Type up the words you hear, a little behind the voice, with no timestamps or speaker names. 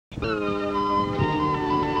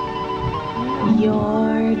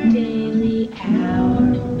Your daily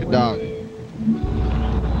hour. Good dog.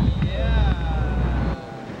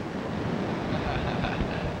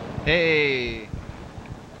 Hey.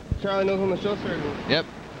 Charlie knows when the show started. Yep.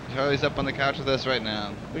 Charlie's up on the couch with us right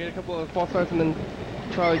now. We had a couple of false starts and then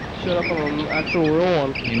Charlie showed up on an actual real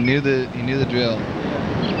one. He knew the drill.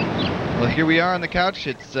 Yeah. Well, here we are on the couch.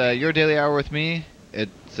 It's your daily hour with me.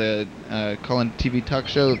 It's a call-in TV talk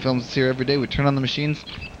show that films here every day. We turn on the machines,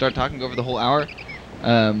 start talking over the whole hour.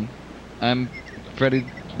 I'm Freddie,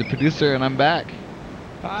 the producer, and I'm back.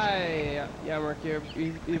 Hi. Yeah, Mark, you're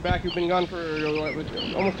back. You've been gone for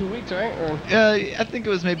almost 2 weeks, right? Or? I think it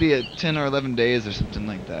was maybe 10 or 11 days or something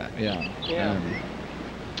like that. Yeah. Yeah.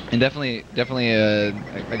 And definitely,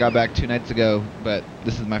 I got back 2 nights ago, but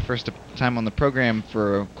this is my first time on the program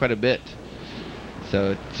for quite a bit.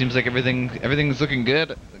 So it seems like everything's looking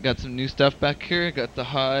good. Got some new stuff back here. Got the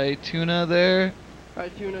High Tuna there. High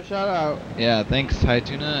Tuna, shout out. Yeah, thanks, High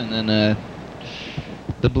Tuna. And then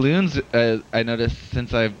the balloons, I noticed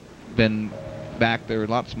since I've been back, they're a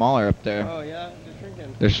lot smaller up there. Oh yeah, they're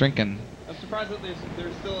shrinking. They're shrinking. I'm surprised that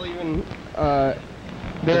they're still even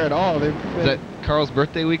there at all. Is that Carl's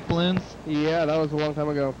birthday week balloons? Yeah, that was a long time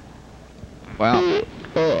ago. Wow.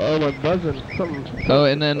 Oh, my buzzing. Something. Oh,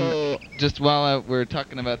 and then just while we're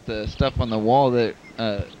talking about the stuff on the wall, that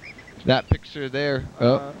picture there.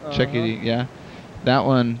 Check it. Yeah, that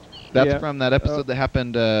one. That's from that episode that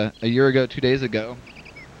happened a year ago, 2 days ago,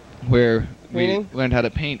 where we learned how to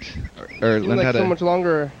paint or learned how to. So much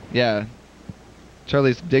longer. Yeah.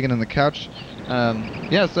 Charlie's digging in the couch.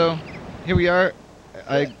 Yeah. So here we are.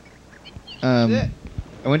 I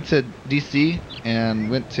went to D.C.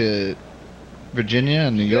 and went to Virginia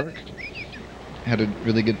and New York. Had a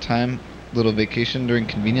really good time. Little vacation during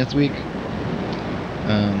convenience week.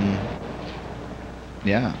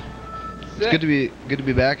 Yeah. It's good to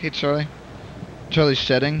be back. Hey, Charlie. Charlie's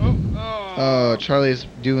shedding. Oh, Charlie's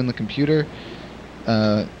doing the computer.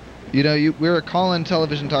 We're a call-in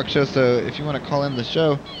television talk show, so if you want to call in the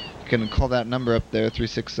show, you can call that number up there,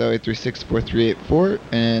 360-836-4384,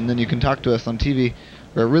 and then you can talk to us on TV.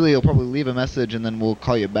 Or really, you'll probably leave a message, and then we'll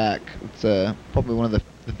call you back. It's probably one of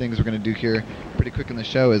the things we're going to do here pretty quick in the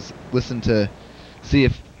show is listen to see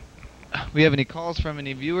if we have any calls from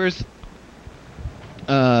any viewers.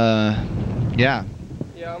 Yeah.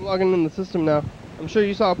 Yeah, I'm logging in the system now. I'm sure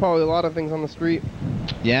you saw probably a lot of things on the street.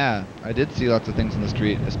 Yeah, I did see lots of things on the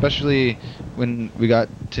street, especially when we got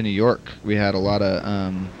to New York. We had a lot of,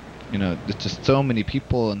 just so many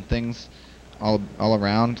people and things all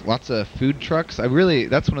around. Lots of food trucks.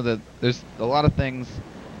 That's one of there's a lot of things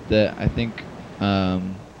that I think I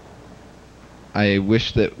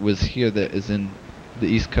wish that was here that is in the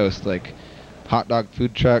East Coast, like hot dog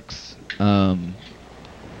food trucks, Dunkin'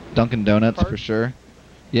 Donuts carts? For sure.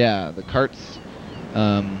 Yeah, the carts.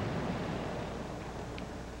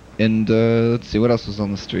 And let's see, what else was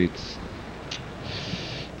on the streets?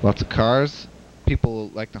 Lots of cars. People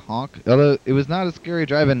like to honk. Although it was not as scary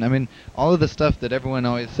driving. I mean, all of the stuff that everyone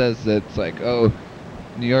always says that's like, oh,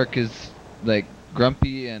 New York is like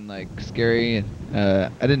grumpy and like scary. I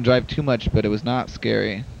didn't drive too much, but it was not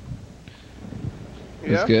scary.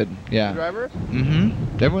 It was good. Yeah. The drivers?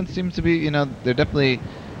 Mm-hmm. Everyone seems to be, they're definitely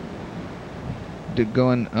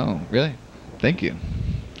going. Oh, really? Thank you.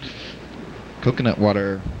 Coconut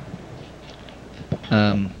water.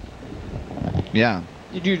 Yeah.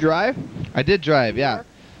 Did you drive? I did drive, yeah.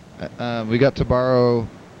 We got to borrow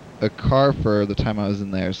a car for the time I was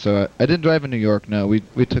in there, so I didn't drive in New York, no.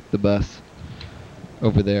 We took the bus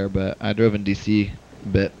over there, but I drove in D.C. a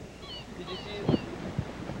bit.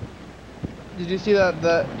 Did you see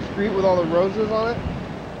that street with all the roses on it?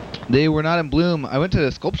 They were not in bloom. I went to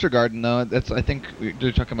the sculpture garden, though. I think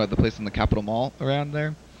you're talking about the place in the Capitol Mall around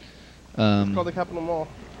there. It's called the Capitol Mall.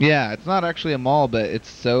 Yeah, it's not actually a mall, but it's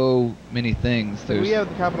so many things. We have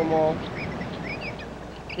the Capitol Mall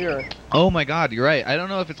here. Oh my God, you're right. I don't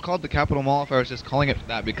know if it's called the Capitol Mall, if I was just calling it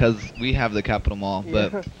that because we have the Capitol Mall,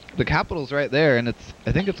 but the Capitol's right there, and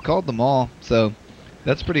I think it's called the mall, so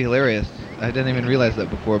that's pretty hilarious. I didn't even realize that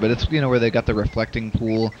before, but it's where they got the reflecting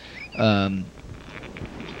pool.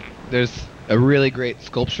 There's a really great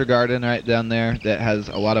sculpture garden right down there that has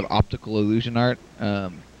a lot of optical illusion art.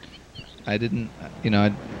 I didn't,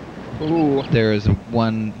 there is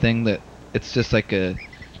one thing that it's just like a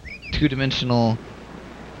two-dimensional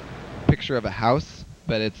picture of a house,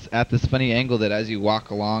 but it's at this funny angle that as you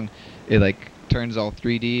walk along, it like turns all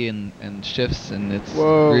 3D and shifts, and it's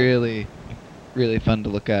really, really fun to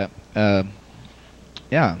look at.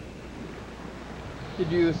 Yeah.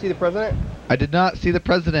 Did you see the president? I did not see the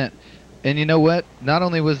president, and you know what? Not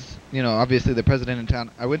only was you know, obviously the president in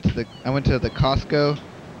town. I went to the Costco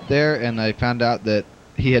there, and I found out that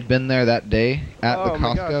he had been there that day at the Oh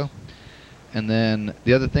my gosh. Costco. And then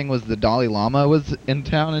the other thing was the Dalai Lama was in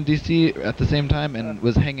town in D.C. at the same time and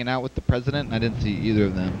was hanging out with the president. And I didn't see either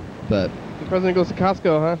of them, but The president goes to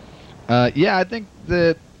Costco, huh? yeah, I think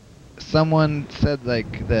that someone said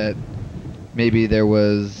like that maybe there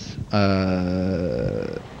was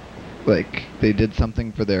like they did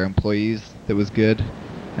something for their employees that was good,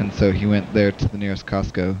 and so he went there to the nearest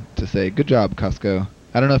Costco to say, "Good job, Costco."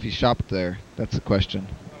 I don't know if he shopped there. That's the question.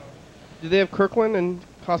 Do they have Kirkland and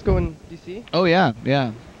Costco in D.C.? Oh yeah,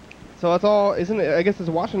 yeah. So it's all, isn't it? I guess it's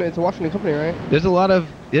Washington. It's a Washington company, right? There's a lot of.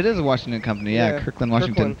 It is a Washington company, yeah, Yeah, Kirkland,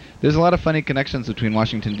 Washington. Kirkland. There's a lot of funny connections between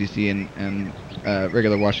Washington D.C. and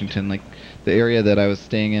regular Washington. Like the area that I was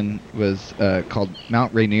staying in was called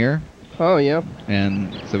Mount Rainier, Oh yeah.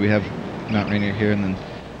 and so we have Mount Rainier here, and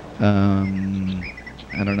then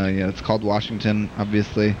I don't know. Yeah, it's called Washington,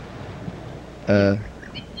 obviously.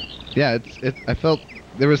 Yeah, I felt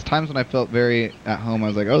there was times when I felt very at home. I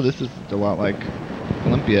was like, oh, this is a lot like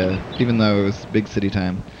Olympia, even though it was big city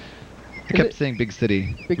time. I Is kept it- saying big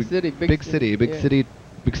city. Big city. Big city, big yeah. city,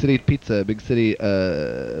 big city pizza, big city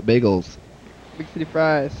bagels. Big city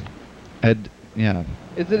fries. Yeah.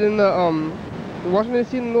 Is it in the Washington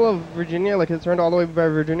D.C. in the middle of Virginia? Like it's turned all the way by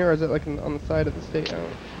Virginia, or is it like on the side of the state? I don't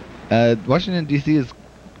know. Washington D.C. is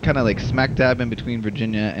kind of like smack dab in between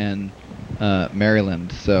Virginia and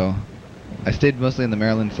Maryland. So I stayed mostly in the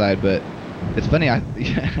Maryland side, but it's funny. I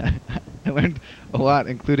learned a lot,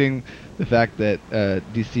 including the fact that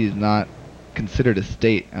D.C. is not considered a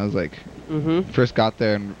state. I was like, Mm-hmm. first got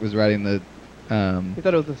there and was writing the. You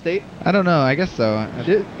thought it was a state? I don't know. I guess so.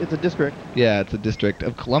 It's a district. Yeah, it's a district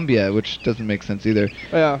of Columbia, which doesn't make sense either.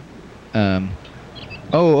 Oh, yeah.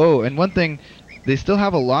 And one thing, they still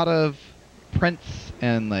have a lot of prince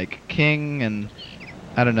and like king and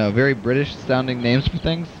I don't know, very British sounding names for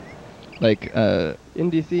things. Like In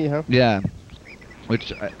D.C., huh? yeah,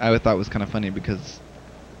 which I thought was kind of funny because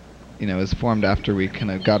you know, it was formed after we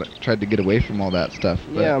kind of tried to get away from all that stuff.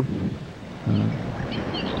 But, Yeah.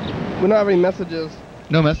 We don't have any messages.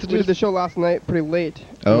 No We messages? did the show last night pretty late.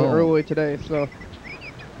 Oh. Early today, so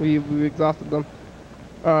we exhausted them.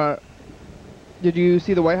 Did you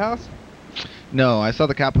see the White House? No, I saw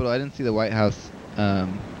the Capitol. I didn't see the White House.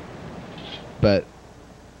 But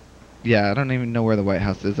yeah, I don't even know where the White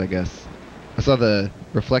House is, I guess. I saw the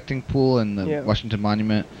reflecting pool and the Yeah. Washington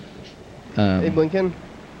Monument. Abe Lincoln?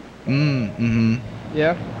 Mm-hmm.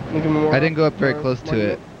 Yeah? Lincoln Memorial? I didn't go up very Or close to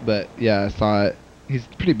monument? it, but yeah, I saw it. He's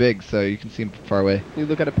pretty big, so you can see him from far away. You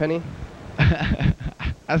look at a penny?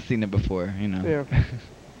 I've seen it before, you know.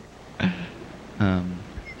 Yeah.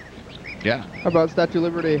 Yeah. How about Statue of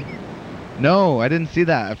Liberty? No, I didn't see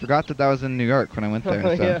that. I forgot that was in New York when I went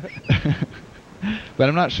there. So. Yeah. But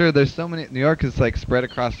I'm not sure. There's so many. New York is like spread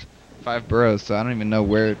across 5 boroughs, so I don't even know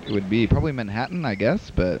where it would be. Probably Manhattan, I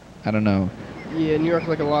guess, but I don't know. Yeah, New York's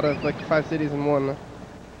like a lot of, like 5 cities in one.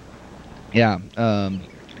 Yeah.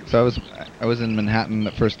 So I was in Manhattan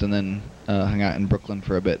at first, and then hung out in Brooklyn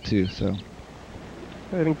for a bit too. So.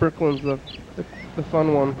 I think Brooklyn's the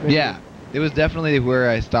fun one. maybe. Yeah, it was definitely where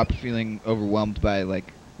I stopped feeling overwhelmed by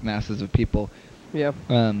like masses of people. Yeah.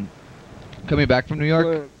 Coming back from New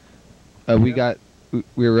York, we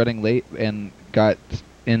were running late and got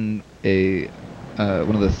in a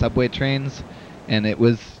one of the subway trains, and it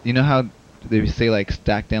was, you know how they say like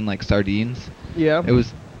stacked in like sardines? Yeah. It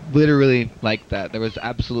was literally like that. There was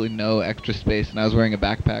absolutely no extra space, and I was wearing a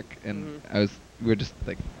backpack, and we were just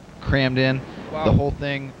like crammed in. Wow. The whole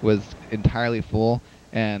thing was entirely full,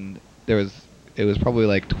 and it was probably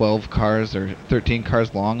like 12 cars or 13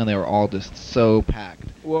 cars long, and they were all just so packed.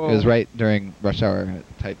 Whoa. It was right during rush hour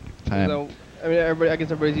type time. So, I mean, I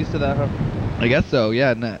guess everybody's used to that, huh? I guess so,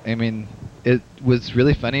 yeah. No, I mean, it was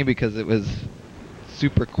really funny because it was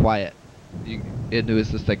super quiet. It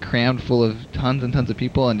was just like crammed full of tons and tons of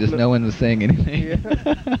people, and just no one was saying anything.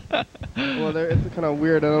 Yeah. Well, it's kind of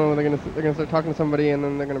weird. I don't know. They're gonna start talking to somebody, and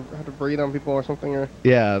then they're gonna have to breathe on people or something. Or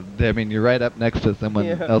Yeah, I mean, you're right up next to someone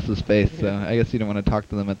Yeah. else's face, so I guess you don't want to talk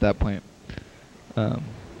to them at that point.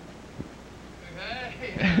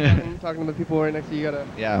 talking to the people right next to you, gotta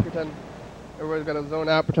Yeah. pretend. Everybody's gotta zone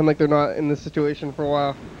out, pretend like they're not in this situation for a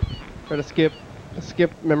while. Try to skip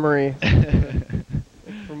memory.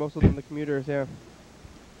 For most of them, the commuters, yeah.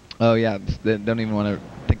 Oh yeah, they don't even want to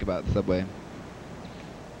think about the subway.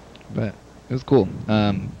 But it was cool.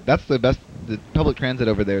 That's the best. The public transit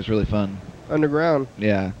over there is really fun. Underground.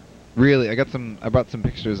 Yeah, really. I brought some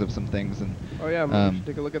pictures of some things, and Oh yeah, we should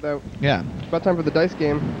take a look at that. yeah. It's about time for the dice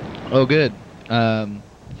game. Oh good.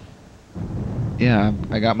 Yeah,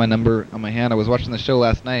 I got my number on my hand. I was watching the show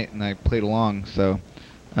last night and I played along, so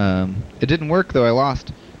it didn't work though. I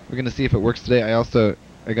lost. We're gonna see if it works today. I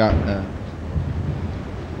got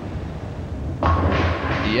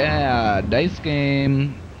yeah, dice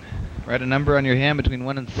game. Write a number on your hand between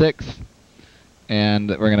 1 and 6, and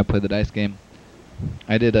we're gonna play the dice game.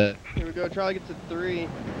 I did a. Here we go. Charlie gets a 3.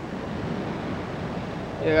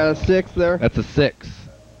 Yeah, got a 6 there. That's a 6.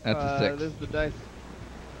 That's a 6. There's the dice.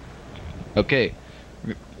 Okay.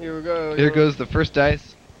 Here we go. Here goes the first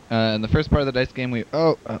dice. In the first part of the dice game, we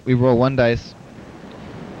roll 1 dice,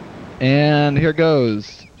 and here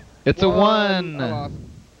goes. It's a 1. I lost.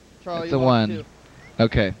 Charlie, It's you a lost 1. too.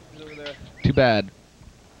 Okay. He's over there. Too bad.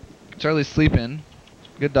 Charlie's sleeping.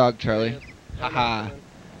 Good dog, Charlie. Yeah, Haha.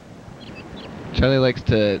 Charlie likes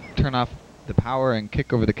to turn off the power and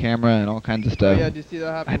kick over the camera and all kinds of Oh, stuff. yeah, did you see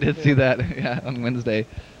that happen? I did see that. Yeah, on Wednesday.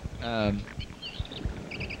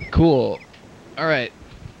 Cool. All right.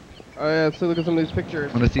 Oh yeah, let's look at some of these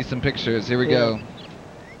pictures. I want to see some pictures. Here we go.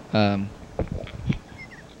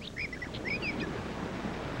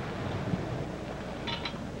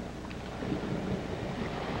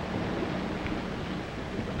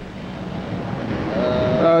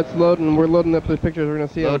 It's loading. We're loading up the pictures. We're gonna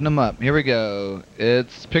see Loading them up. Here we go.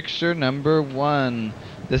 It's picture number 1.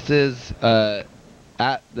 This is at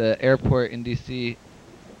the airport in DCA,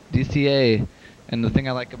 and the thing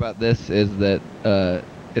I like about this is that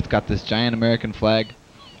it's got this giant American flag,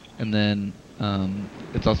 and then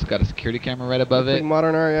it's also got a security camera right above it. Like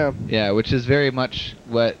modern art, yeah. Yeah, which is very much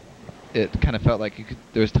what it kind of felt like.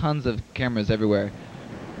 There's tons of cameras everywhere.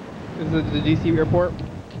 Is it the DC airport?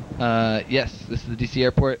 Yes, this is the DC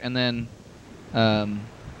airport, and then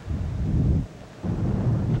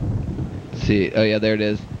let's see. Oh yeah, there it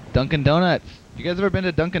is. Dunkin' Donuts. You guys ever been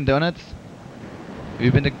to Dunkin' Donuts? Have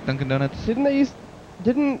you been to Dunkin' Donuts? Didn't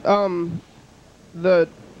the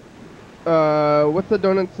what's the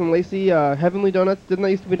donuts in Lacey? Heavenly Donuts. Didn't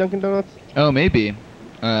that used to be Dunkin' Donuts? Oh, maybe.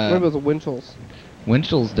 Maybe it was Winchell's.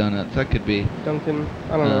 Winchell's Donuts. That could be. Dunkin'.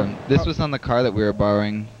 I don't know. This was on the car that we were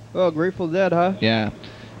borrowing. Oh, Grateful Dead, huh? Yeah.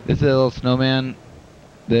 This is a little snowman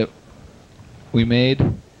that we made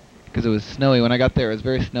because it was snowy. When I got there, it was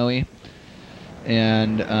very snowy.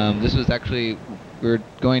 And this was actually, we were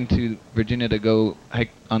going to Virginia to go hike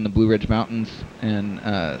on the Blue Ridge Mountains and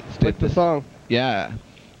stay Like at the this. song. Yeah.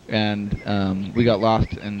 And we got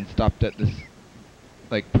lost and stopped at this,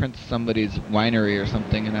 like, Prince somebody's winery or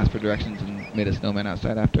something and asked for directions and made a snowman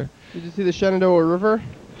outside after. Did you see the Shenandoah River?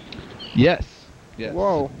 Yes. Yes.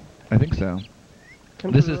 Whoa. I think so.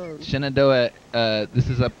 This is Shenandoah. This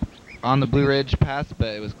is up on the Blue Ridge Pass, but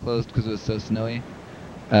it was closed because it was so snowy.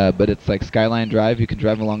 But it's like Skyline Drive. You can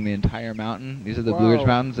drive along the entire mountain. These are the Blue Ridge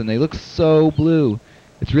Mountains, and they look so blue.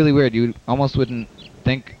 It's really weird. You almost wouldn't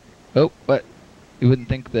think, oh, what? You wouldn't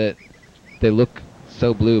think that they look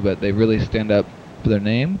so blue, but they really stand up for their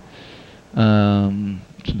name. Some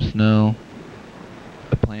snow.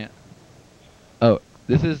 A plant. Oh,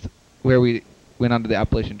 this is where we went onto the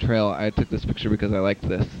Appalachian Trail. I took this picture because I liked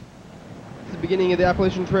this. It's the beginning of the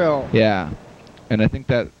Appalachian Trail. Yeah, and I think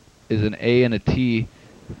that is an A and a T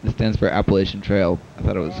that stands for Appalachian Trail. I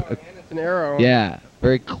thought it was And it's an arrow. yeah,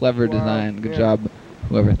 very clever Wow, design. Good yeah. job,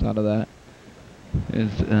 whoever thought of that.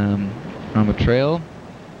 Is on a trail,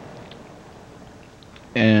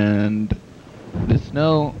 and the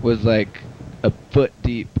snow was like a foot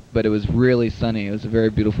deep, but it was really sunny. It was a very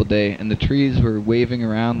beautiful day, and the trees were waving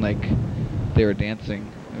around like they were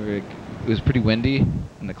dancing. It was pretty windy,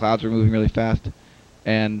 and the clouds were moving really fast.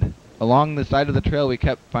 And along the side of the trail, we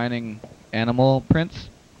kept finding animal prints.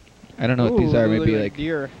 I don't know what these are. They Maybe look like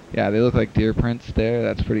deer. yeah, they look like deer prints there.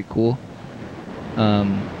 That's pretty cool.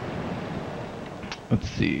 Let's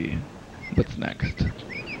see, what's next?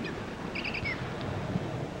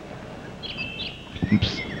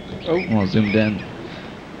 Oops. Oh. Well, zoomed in.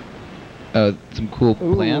 Some cool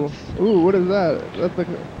plants. Ooh, what is that? That's like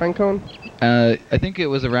a pine cone? I think it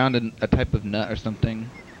was around a type of nut or something.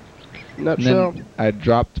 Nutshell. And then I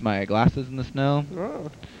dropped my glasses in the snow. Oh.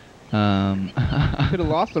 Could have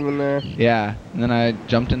lost them in there. Yeah, and then I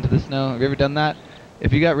jumped into the snow. Have you ever done that?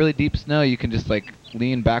 If you got really deep snow, you can just like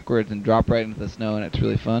lean backwards and drop right into the snow, and it's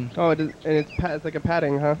really fun. Oh, it is, and it's like a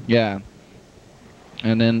padding, huh? Yeah.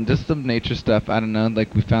 And then just some nature stuff. I don't know.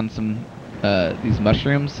 Like we found some these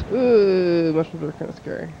mushrooms. Ooh, mushrooms are kind of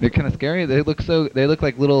scary. They're kind of scary. They look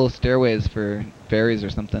like little stairways for fairies or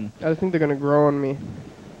something. I think they're gonna grow on me.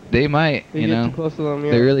 They might. You you get know. too close to them.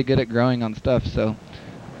 Yeah. They're really good at growing on stuff. So,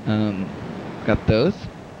 got those.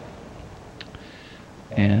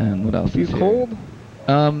 And what else Are you is here? cold?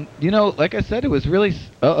 You know, like I said, it was really.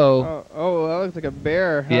 Uh-oh. Oh, that looks like a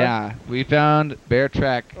bear. Huh? Yeah, we found bear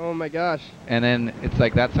track, Oh my gosh. and then it's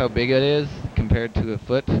like that's how big it is compared to a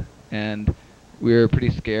foot, and we were pretty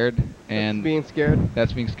scared. And That's being scared.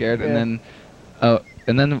 That's being scared, Yeah.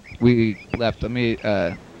 and then we left. Let me.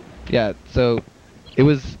 Yeah. So, it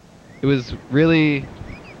was really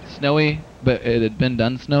snowy, but it had been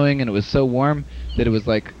done snowing, and it was so warm that it was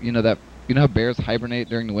like you know how bears hibernate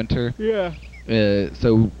during the winter. Yeah.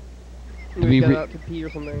 So We got out to pee or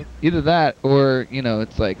something. either that or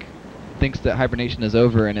it's like thinks that hibernation is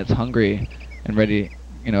over and it's hungry and ready.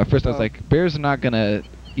 At first I was like, bears are not gonna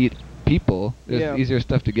eat people. There's easier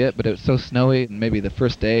stuff to get, but it was so snowy and maybe the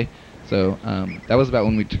first day. So that was about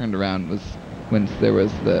when we turned around, was when there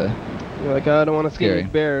was the. You're like, I don't want to see any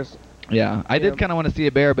Scary. bears. Yeah, I did kind of want to see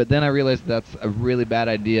a bear, but then I realized that's a really bad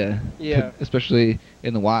idea. Yeah. Especially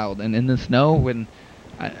in the wild and in the snow when.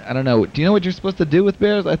 I don't know. Do you know what you're supposed to do with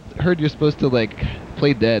bears? I heard you're supposed to like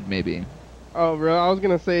play dead, maybe. Oh, really? I was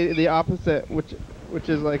gonna say the opposite, which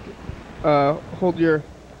is like, hold your.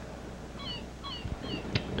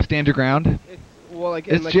 Stand your ground. It's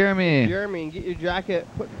like, Jeremy. Jeremy, and get your jacket.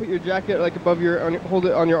 Put your jacket like above hold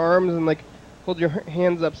it on your arms and like hold your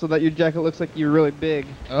hands up so that your jacket looks like you're really big.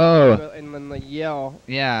 Oh. And then like yell.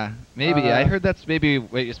 Yeah, maybe. I heard that's maybe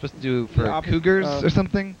what you're supposed to do for cougars or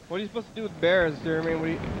something. What are you supposed to do with bears, Jeremy? What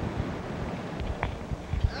do you?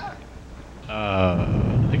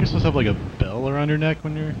 I think you're supposed to have like a bell around your neck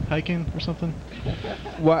when you're hiking or something.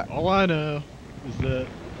 What? All I know is that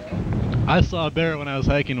I saw a bear when I was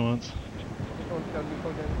hiking once.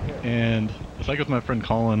 And it's like with my friend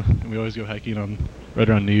Colin, and we always go hiking right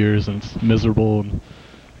around New Year's, and it's miserable and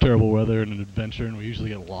terrible weather and an adventure, and we usually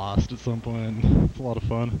get lost at some point. It's a lot of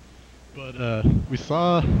fun. But we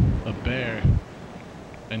saw a bear,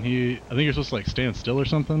 and I think you're supposed to like stand still or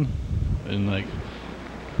something, and like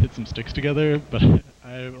hit some sticks together. But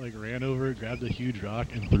I like ran over, grabbed a huge rock,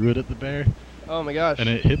 and threw it at the bear. Oh my gosh! And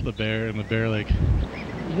it hit the bear, and the bear like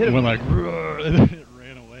went like, and then it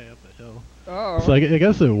ran away up the hill. Oh. So I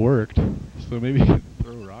guess it worked. So maybe you can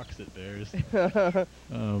throw rocks at bears. But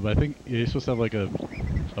I think you're supposed to have like a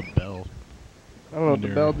bell. I don't know what the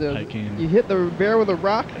bell did. Hiking. You hit the bear with a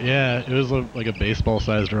rock? Yeah, it was like a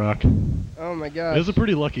baseball-sized rock. Oh my gosh. It was a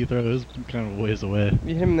pretty lucky throw. It was kind of a ways away.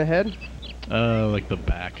 You hit him in the head? Like the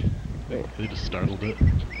back. They just startled it.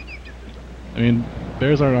 I mean,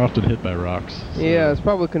 bears aren't often hit by rocks. So yeah, it's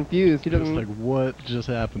probably confused. He doesn't. Just like, what just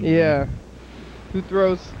happened? Yeah. Who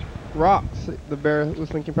throws rocks? The bear was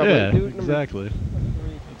thinking probably. Yeah, exactly.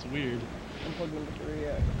 That's weird. I'm plugged into 3,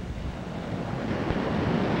 yeah.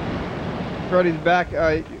 Freddy's back.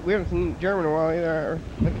 We haven't seen Jeremy in a while either.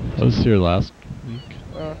 I was here last week.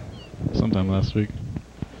 Sometime last week.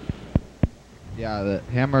 Yeah, the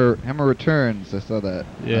hammer returns. I saw that.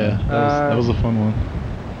 Yeah, that was a fun one.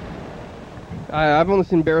 I've only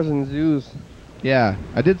seen bears in zoos. Yeah,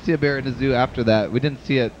 I did see a bear in a zoo after that. We didn't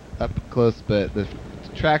see it up close, but the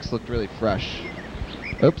tracks looked really fresh.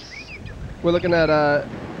 Oops. We're looking at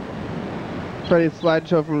Freddy's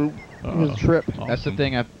slideshow from his trip. Awesome. That's the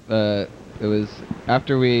thing. It was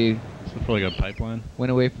after we for like a pipeline.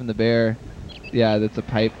 Went away from the bear. Yeah, that's a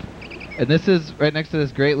pipe. And this is right next to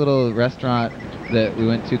this great little restaurant that we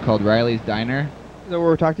went to called Riley's Diner. Is that where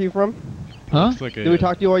we talked to you from? Huh? Like did we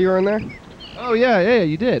talk to you while you were in there? Oh yeah,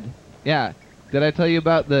 you did. Yeah. Did I tell you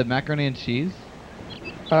about the macaroni and cheese?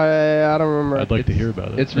 I don't remember. I'd like to hear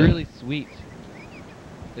about it. It's really sweet.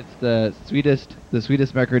 It's the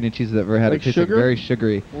sweetest macaroni and cheese I've ever had. Like it tastes sugar? like very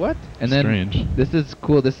sugary. What? And then strange. This is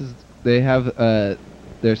cool. They have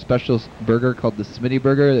their special burger called the Smitty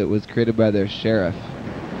Burger that was created by their sheriff.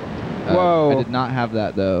 Whoa. I did not have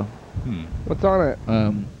that though. What's on it?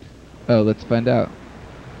 Oh, let's find out.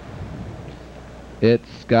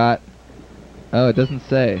 It's got. Oh, it doesn't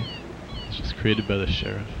say. It's just created by the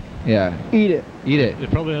sheriff. Yeah. Eat it. Eat it.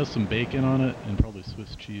 It probably has some bacon on it and probably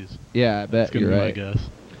Swiss cheese. Yeah, I bet That's gonna you're be right. my guess.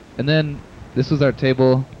 And then this was our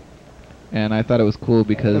table, and I thought it was cool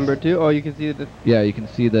because Number 2. Oh, you can see the. yeah, you can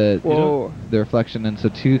see the reflection, and so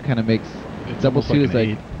 2 kind of makes It's double almost 2 like is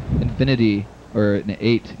an like infinity or an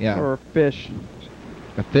 8. Yeah. Or a fish.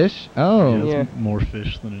 A fish? Oh. Yeah, Yeah. it's more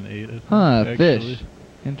fish than an 8. I think, Huh, actually. fish.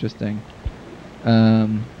 Interesting.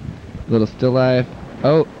 Little still life.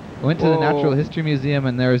 Oh, I went to the Natural History Museum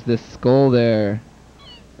and there was this skull there.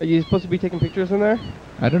 Are you supposed to be taking pictures in there?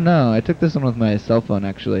 I don't know. I took this one with my cell phone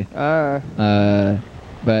actually.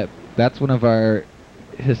 But that's one of our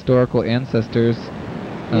historical ancestors.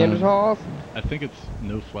 Neanderthals? I think it's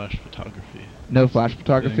no flash photography. No flash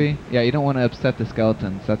photography? Yeah, you don't want to upset the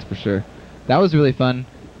skeletons, that's for sure. That was really fun.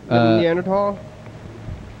 Neanderthal?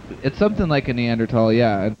 It's something like a Neanderthal.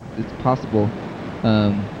 Yeah, it's possible.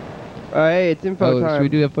 Hey, it's info Oh, time. should we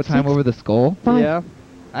do info time 6, over the skull? 5, Yeah.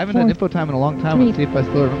 I haven't done 4, info time in a long time. Let's see 3, if I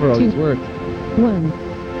still remember all these 2, words. 1.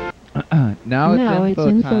 Now it's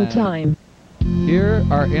info time. time. Here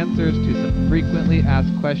are answers to some frequently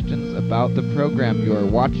asked questions about the program. You are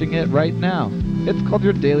watching it right now. It's called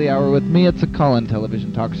Your Daily Hour with me. It's a call-in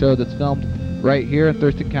television talk show that's filmed right here in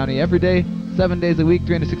Thurston County every day, 7 days a week,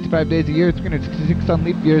 365 days a year, 366 on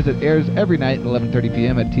leap years. It airs every night at 11:30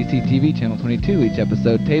 p.m. at TCTV channel 22. Each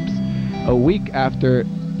episode tapes a week after,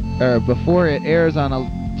 or before it airs on a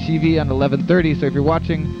TV on 11:30. So if you're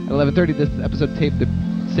watching at 11:30, this episode taped the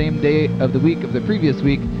same day of the week of the previous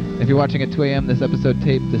week. If you're watching at 2 a.m., this episode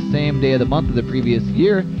taped the same day of the month of the previous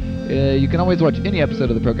year. You can always watch any episode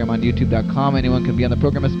of the program on YouTube.com. Anyone can be on the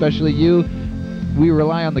program, especially you. We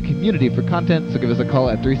rely on the community for content, so give us a call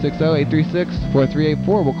at 360-836-4384.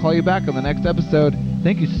 We'll call you back on the next episode.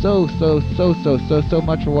 Thank you so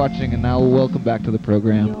much for watching, and now welcome back to the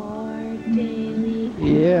program. Your daily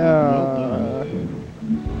Yeah.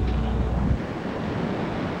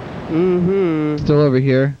 Mm-hmm. Still over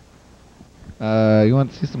here. You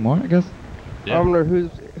want to see some more, I guess? I wonder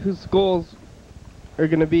whose skulls are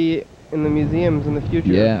gonna be in the museums in the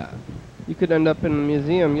future. Yeah. You could end up in a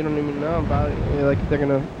museum. You don't even know about it. You're like they're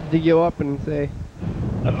gonna dig you up and say,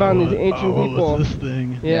 "I found these ancient people." What's this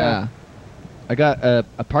thing? Yeah. I got a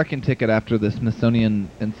parking ticket after the Smithsonian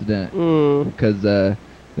incident Mm. because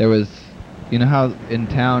there was, you know how in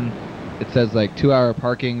town it says like 2-hour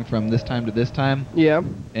parking from this time to this time, Yeah.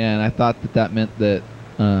 and I thought that meant that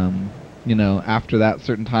you know, after that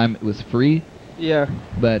certain time it was free, Yeah.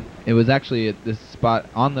 but it was actually at this spot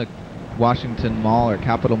on the Washington Mall or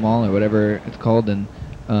Capitol Mall or whatever it's called, and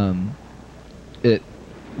it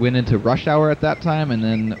went into rush hour at that time, and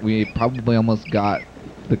then we probably almost got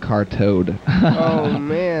the car towed. Oh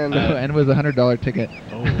man. And it was a $100 ticket.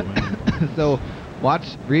 Oh, man. So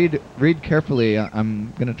read carefully.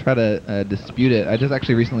 I'm gonna try to dispute it. I just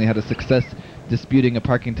actually recently had a success disputing a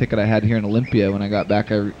parking ticket I had here in Olympia. When I got back,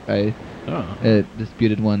 I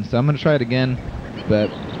disputed one. So I'm gonna try it again. But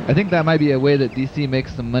I think that might be a way that DC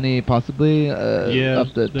makes some money, possibly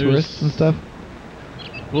off the tourists and stuff.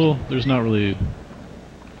 Well, there's not really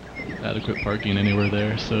adequate parking anywhere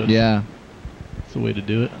there, so Yeah. it's a way to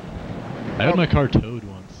do it. I had my car towed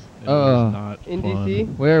once. It Oh. was not In fun. DC?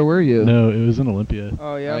 Where were you? No, it was in Olympia.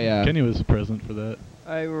 Oh yeah. Oh yeah. Kenny was present for that,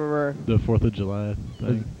 I remember. the 4th of July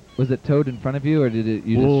thing. Was it towed in front of you, or did it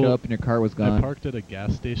you Well, just show up and your car was gone? I parked at a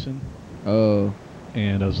gas station, Oh.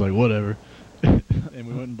 and I was like, whatever. And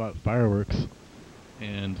we went and bought fireworks.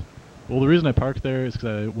 And, well, the reason I parked there is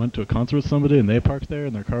because I went to a concert with somebody, and they parked there,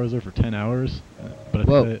 and their car was there for 10 hours. But I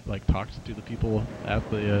Whoa. think I, like, talked to the people at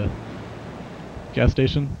the gas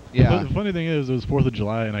station. Yeah. The funny thing is, it was 4th of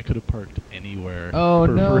July, and I could have parked anywhere Oh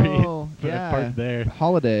for no. free. But Yeah. I parked there.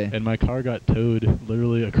 Holiday. And my car got towed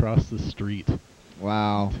literally across the street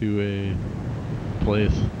Wow. to a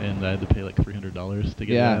place, and I had to pay like $300 to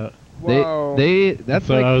get Yeah. it out. Wow. That's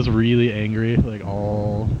so like. I was really angry, like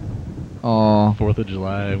all Oh. 4th of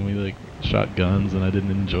July, and we like shot guns, and I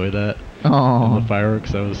didn't enjoy that. Oh. And the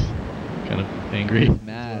fireworks, I was kind of angry. as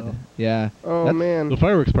Mad. well. Yeah. Oh That's- man. The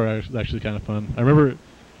fireworks part was actually kind of fun. I remember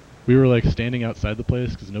we were like standing outside the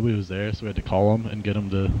place because nobody was there, so we had to call them and get them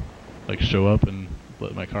to like show up and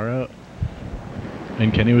let my car out.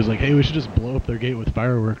 And Kenny was like, "Hey, we should just blow up their gate with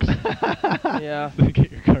fireworks." Yeah. So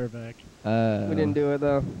get your car back. We didn't do it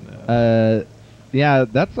though. Yeah,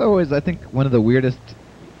 that's always, I think, one of the weirdest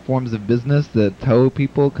forms of business, that tow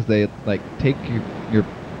people, because they like take your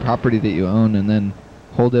property that you own and then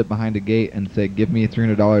hold it behind a gate and say, "Give me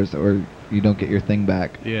 $300 or you don't get your thing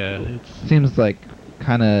back." Yeah, it's Seems like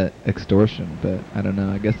kind of extortion, but I don't know.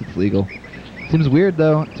 I guess it's legal. Seems weird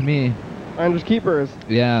though to me. Finders keepers.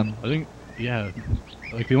 Yeah. I think, yeah,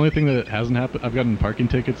 like the only thing that hasn't happened, I've gotten parking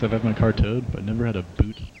tickets, I've had my car towed, but I never had a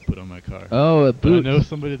boot put on my car. Oh, a But I boot. know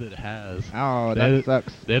somebody that has. Oh, They that had-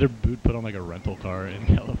 sucks. They had a boot put on like a rental car in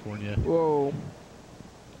California, Whoa.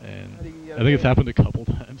 and How do you get I think it's there? happened a couple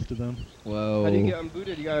times to them. Whoa. How do you get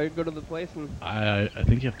unbooted? You gotta go to the place and. I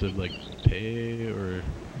think you have to like pay, or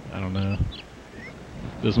I don't know.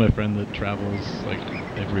 There's my friend that travels like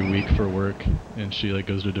every week for work, and she like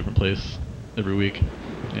goes to a different place every week,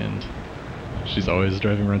 and she's always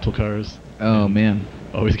driving rental cars. Oh and man.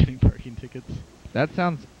 Always getting parking tickets. That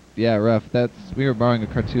sounds, yeah, rough. We were borrowing a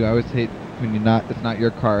car too. I always hate when it's not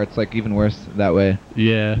your car. It's like even worse that way.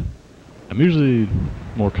 Yeah, I'm usually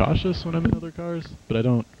more cautious when I'm in other cars, but I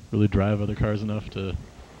don't really drive other cars enough to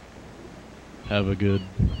have a good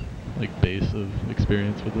like base of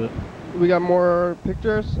experience with it. We got more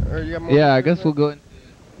pictures, or you got more? Yeah, I pictures guess we'll there? go into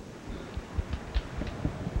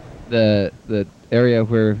the area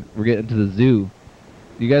where we're getting to the zoo.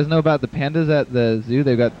 You guys know about the pandas at the zoo?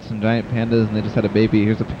 They've got some giant pandas, and they just had a baby.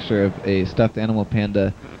 Here's a picture of a stuffed animal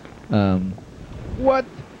panda. What?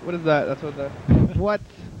 What is that? That's what the. What?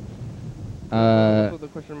 That's what the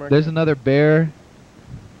question mark There's is. another bear.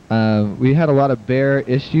 We had a lot of bear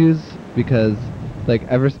issues because, like,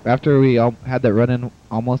 after we all had that run-in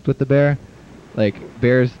almost with the bear, like,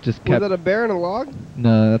 bears just Was kept. that a bear in a log?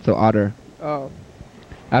 No, that's an otter. Oh.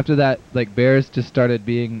 After that, like, bears just started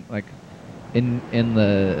being like in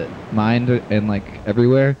the mind and like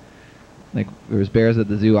everywhere. Like, there was bears at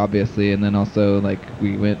the zoo, obviously, and then also like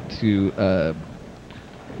we went to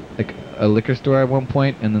like a liquor store at one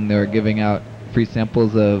point, and then they were giving out free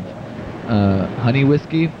samples of honey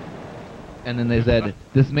whiskey, and then they said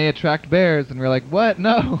this may attract bears, and we're like, what?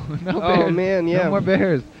 No, no bears. Oh man, yeah. No more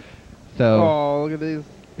bears. So Oh, look at these.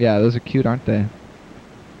 yeah, those are cute, aren't they?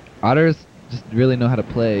 Otters just really know how to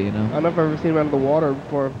play, you know. I don't know if I've ever seen them out of the water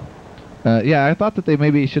before. Yeah, I thought that they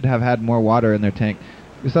maybe should have had more water in their tank.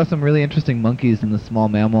 We saw some really interesting monkeys in the small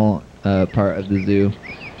mammal part of the zoo.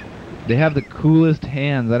 They have the coolest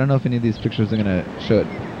hands. I don't know if any of these pictures are going to show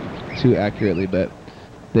it too accurately, but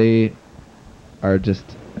they are just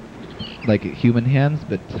like human hands,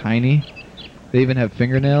 but tiny. They even have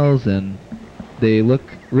fingernails, and they look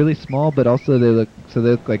really small, but also they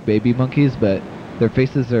look like baby monkeys, but their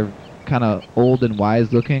faces are kind of old and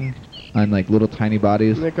wise looking on like little tiny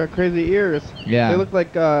bodies. And they've got crazy ears. Yeah. They look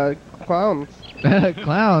like clowns.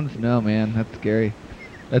 Clowns? No, man, that's scary.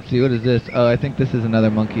 Let's see, what is this? Oh, I think this is another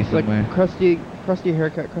monkey somewhere. Like crusty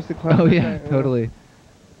haircut, crusty clown. Oh yeah, haircut, totally.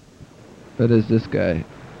 What is this guy?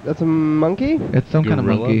 That's a monkey? It's some kind of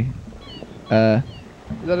Gorilla? monkey.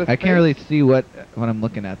 Is that a I can't really see what I'm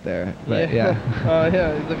looking at there, but yeah. Oh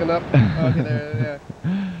yeah, he's looking up. Okay, there,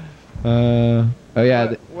 Oh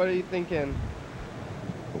yeah. yeah. What are you thinking?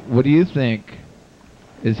 What do you think?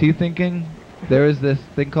 Is he thinking? There was this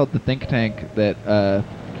thing called the think tank that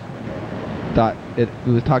thought it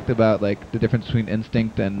was talked about like the difference between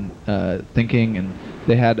instinct and thinking, and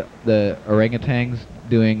they had the orangutans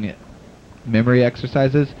doing memory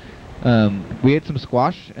exercises. We ate some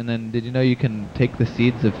squash, and then did you know you can take the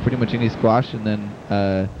seeds of pretty much any squash and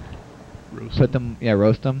then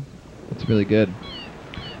roast them? It's really good.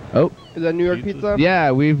 Oh. Is that New York Pizza? pizza?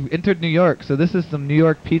 Yeah, we've entered New York, so this is some New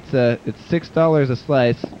York pizza. It's $6 a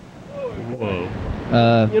slice.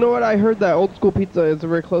 Whoa. You know what? I heard that old school pizza is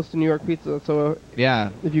very close to New York pizza. So Yeah,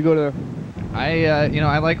 if you go to,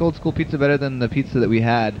 I like old school pizza better than the pizza that we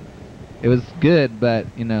had. It was good, but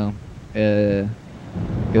it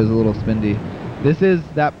was a little spendy. This is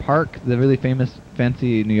that park, the really famous,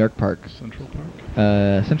 fancy New York park. Central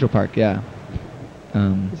Park? Central Park, yeah.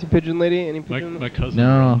 is he pigeon lady? Any pigeon? My cousin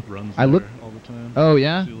No. runs I there look- all the time. Oh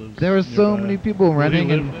yeah, She lives there were so nearby. many people Well, he running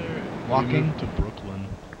lived and there. He walking. moved to Brooklyn.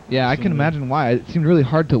 Yeah, I can recently. imagine why. It seemed really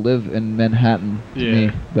hard to live in Manhattan to Yeah,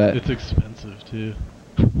 me, but it's expensive too.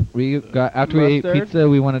 we got after we ate Mustard? pizza,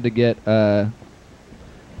 we wanted to get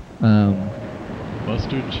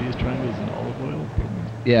Mustard, cheese triangles, and olive oil.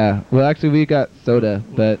 yeah. Well, actually, we got soda,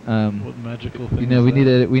 but What magical thing? we is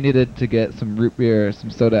that? needed to get some root beer, or some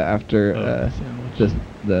soda after Sandwich. just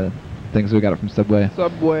the things we got from Subway.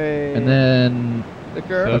 Subway. And then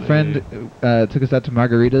Liquor? a friend took us out to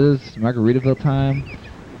Margaritaville time.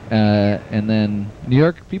 And then New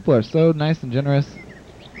York people are so nice and generous.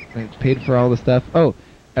 They paid for all the stuff. Oh,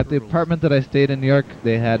 at the Turtles. apartment that I stayed in New York,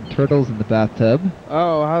 they had turtles in the bathtub.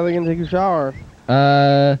 Oh, how are they gonna take a shower?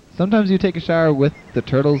 Sometimes you take a shower with the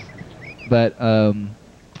turtles, but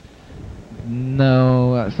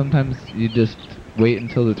no. Sometimes you just wait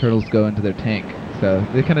until the turtles go into their tank. So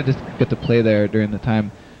they kind of just get to play there during the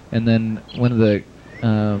time. And then one of the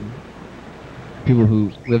people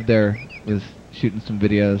who lived there was shooting some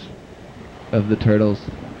videos of the turtles.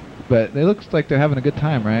 But it looks like they're having a good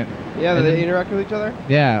time, right? Yeah, And they then- interact with each other.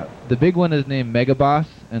 Yeah, the big one is named Megaboss,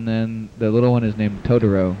 and then the little one is named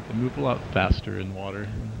Totoro. They move a lot faster in water.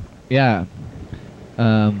 Yeah.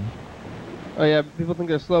 Oh yeah, people think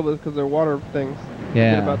they're slow, but it's because they're water things.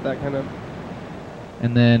 Yeah. Forget about that kind of.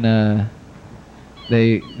 And then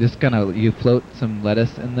they just kind of, you float some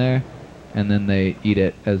lettuce in there, and then they eat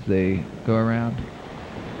it as they go around.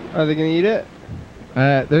 Are they gonna eat it?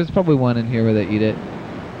 There's probably one in here where they eat it.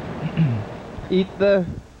 Eat the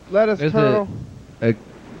lettuce, There's turtle. a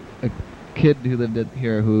kid who lived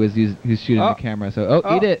here who was who's shooting Oh. the camera. So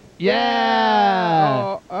Oh. eat it.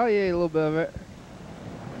 Yeah. Oh, yeah, a little bit of it.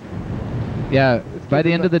 Yeah. It's By good the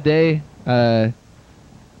to end know. of the day,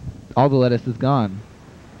 all the lettuce is gone.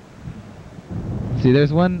 See,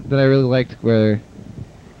 there's one that I really liked where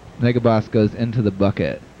Megaboss goes into the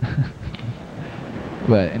bucket.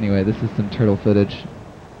 But anyway, this is some turtle footage.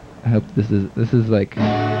 I hope this is like,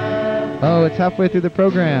 oh, it's halfway through the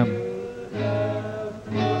program.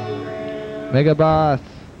 Mega Boss.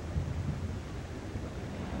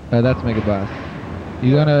 Oh, that's Mega Boss.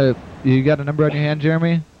 You got a number on your hand,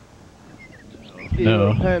 Jeremy?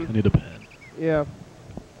 No, Pen. I need a pen. Yeah.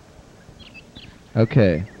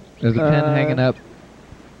 Okay. There's a pen hanging up.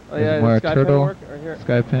 Oh There's yeah, more Sky turtle. Pen work? Right here.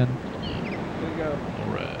 Sky pen. There you go.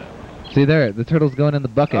 Alright. See there, the turtle's going in the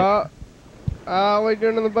bucket. What are you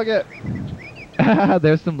doing in the bucket?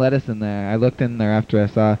 There's some lettuce in there. I looked in there after I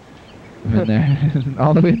saw him in there.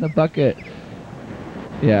 All the way in the bucket.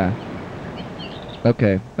 Yeah.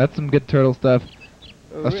 Okay, that's some good turtle stuff.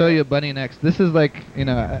 I'll show you a bunny next. This is like, you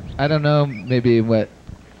know, I don't know maybe what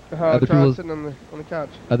other Charles people's sitting on the couch.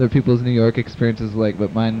 other people's New York experiences like,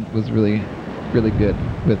 but mine was really, really good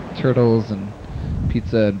with turtles and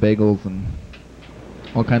pizza and bagels and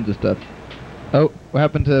all kinds of stuff. Oh, what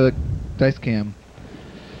happened to Dice Cam?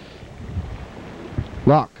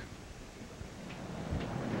 Lock.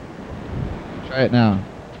 Try it now.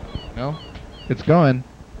 No? It's going.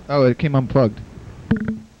 Oh, it came unplugged.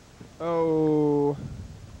 Oh.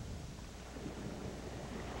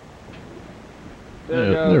 There it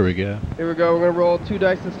Yeah, goes. there we go. Here we go. We're gonna roll 2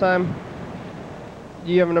 dice this time.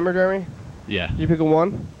 Do you have a number, Jeremy? Yeah. Did you pick a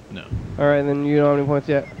 1? No. All right, then you don't have any points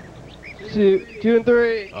yet. 2 and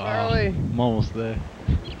 3. Oh, Charlie. I'm almost there.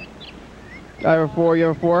 I have a 4. You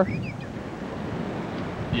have a 4.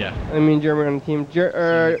 Yeah. I mean, Jeremy on the team.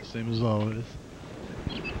 Same as always.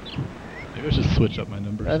 Maybe I should switch up my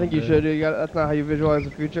numbers. I think you someday. should. That's not how you visualize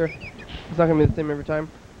the future. It's not gonna be the same every time.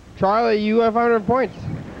 Charlie, you have 500 points.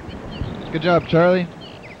 Good job, Charlie.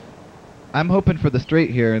 I'm hoping for the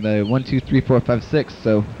straight here, the 1, 2, 3, 4, 5, 6.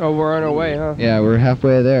 So Oh, we're on our way, huh? yeah, we're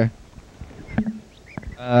halfway there.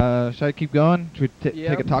 Should I keep going? Should we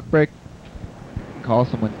take a talk break? Call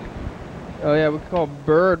someone. Oh yeah, we can call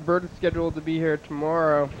Bird. Bird is scheduled to be here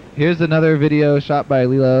tomorrow. Here's another video shot by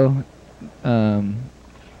Lilo.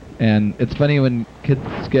 And it's funny when kids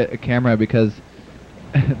get a camera because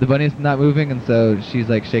the bunny's not moving, and so she's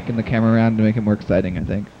like shaking the camera around to make it more exciting, I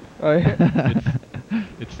think. Oh yeah.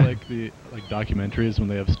 It's like the documentaries when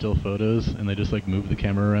they have still photos and they just like move the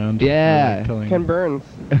camera around. Yeah. Or, like, telling, Ken Burns.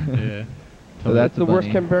 Yeah. So that's the worst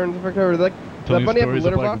Ken Burns effect ever. Like, does that Telling bunny have a stories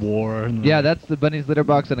litter of like box? war. And Yeah, that's the bunny's litter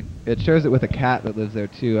box, and it shares it with a cat that lives there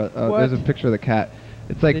too. There's a What? picture of the cat.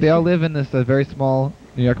 It's like They they all should- live in this very small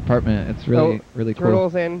New York apartment. It's really really cool.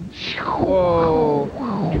 Turtles and whoa.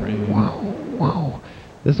 Train.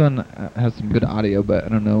 This one has some good audio, but I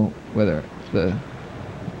don't know whether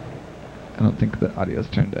I don't think the audio's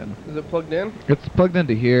turned in. Is it plugged in? It's plugged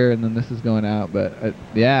into here, and then this is going out. But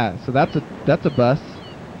yeah, so that's a bus.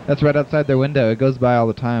 That's right outside their window. It goes by all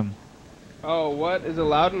the time. Oh, what? Is it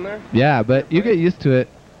loud in there? Yeah, but you get used to it.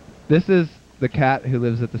 This is the cat who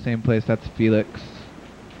lives at the same place. That's Felix.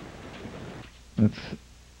 That's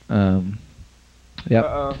yep.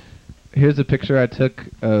 Uh-oh. Here's a picture I took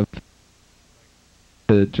of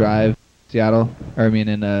the drive Seattle, or I mean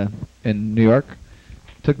in New York.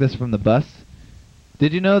 Took this from the bus.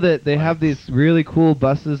 Did you know that they have these really cool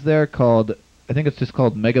buses there called, I think it's just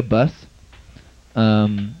called Mega Bus,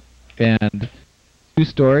 and 2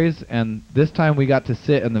 stories, and this time we got to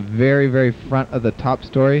sit in the very, very front of the top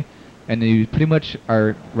story, and you pretty much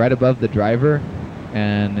are right above the driver,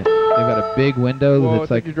 and they've got a big window Whoa, that's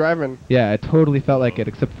it's like like, you're driving. yeah, it totally felt like it,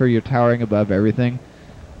 except for you're towering above everything.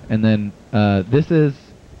 And then this is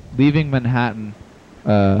leaving Manhattan.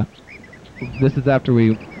 This is after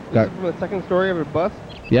we This got. is from the second story of a bus.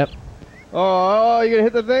 Yep. Oh, you gonna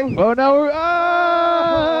hit the thing? Oh no!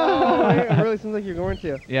 Oh, yeah, it really seems like you're going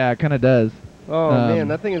to. Yeah, it kind of does. Oh man,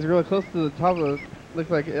 that thing is really close to the top of the. Looks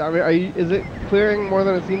like. I mean, is it clearing more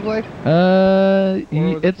than it seems like?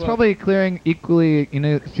 It's close? probably clearing equally. You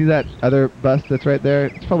know, see that other bus that's right there?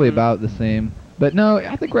 It's probably Mhm. about the same. But no,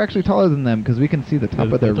 I think we're actually taller than them because we can see the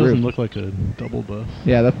top of their It doesn't roof. look like a double bus.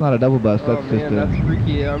 Yeah, that's not a double bus. Oh That's man, just a. that's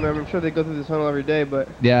freaky. I mean, I'm sure they go through this tunnel every day, but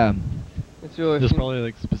Yeah. it's really. There's probably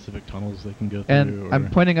like specific tunnels they can go through. And or I'm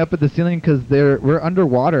pointing up at the ceiling because we're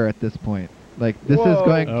underwater at this point. Like this is Whoa.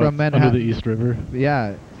 going Oh, from it's Manhattan. under the East River.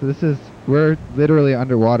 Yeah, so we're literally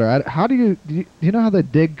underwater. How do you know how they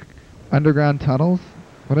dig underground tunnels?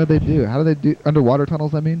 What do they do? How do they do underwater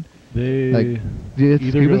tunnels? I mean, They like, do you have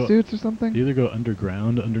either scuba go- suits or something? they either go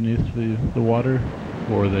underground underneath the water,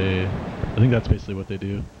 or I think that's basically what they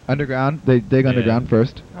do. Underground? They dig Yeah. underground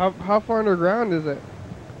first. How far underground is it?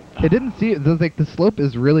 It didn't see it. Like the slope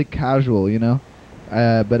is really casual, you know.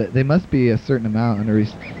 But they must be a certain amount under.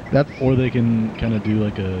 That's Or they can kind of do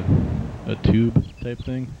like a tube type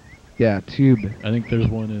thing. yeah, tube. I think there's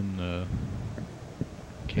one in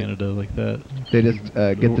Canada like that. They just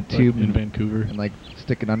get the tube in Vancouver. and like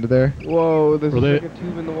stick it under there. Whoa, there's Were they- like a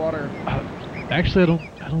tube in the water. Actually,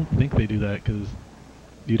 I don't think they do that because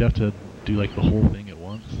you'd have to do like the whole thing at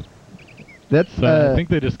once. That's So I think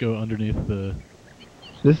they just go underneath the.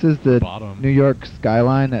 this is the bottom. New York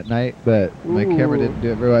skyline at night, but my camera Ooh. didn't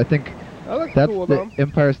do it very well. I think That looks that's cool, the though.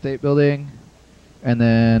 Empire State Building, and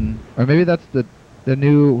then or maybe that's the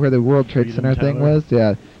new where the World Trade Freedom Center thing Tower. was.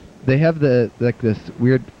 Yeah, they have this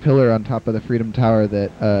weird pillar on top of the Freedom Tower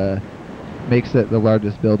that makes it the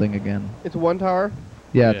largest building again. It's one tower.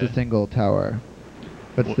 Yeah, it's a Yeah. single tower.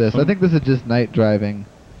 What's Well, this? I some- think this is just night driving.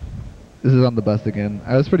 This is on the bus again.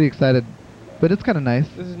 I was pretty excited, but it's kind of nice.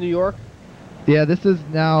 This is New York. Yeah, this is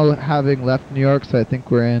now having left New York, so I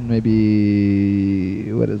think we're in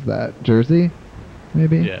maybe what is that? Jersey,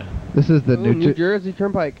 maybe. Yeah. This is the Ooh, New Jersey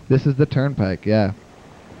Turnpike. This is the Turnpike. Yeah.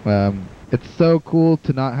 It's so cool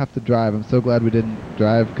to not have to drive. I'm so glad we didn't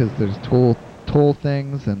drive because there's toll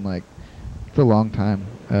things and like it's a long time.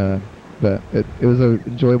 But it was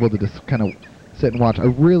enjoyable to just kind of sit and watch. I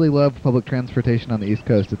really love public transportation on the East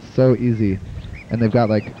Coast. It's so easy, and they've got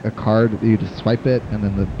like a card that you just swipe it, and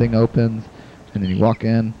then the thing opens, and then you walk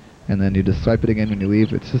in, and then you just swipe it again when you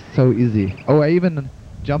leave. It's just so easy. Oh, I even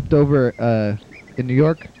jumped over in New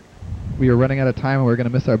York. We were running out of time and we were going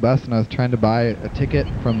to miss our bus, and I was trying to buy a ticket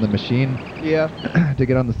from the machine Yeah. to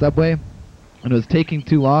get on the subway, and it was taking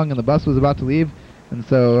too long, and the bus was about to leave, and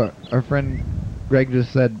so our friend Greg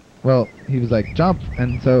just said, well, he was like, jump,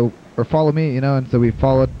 and so, or follow me, you know, and so we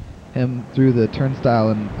followed him through the turnstile,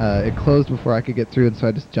 and it closed before I could get through, and so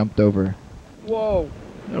I just jumped over. Whoa.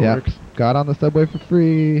 That Yeah, works. got on the subway for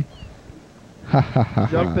free. Ha ha ha.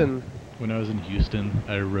 Jumping. When I was in Houston,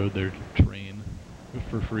 I rode their train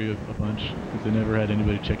for free a bunch because they never had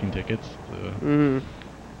anybody checking tickets. So Mm.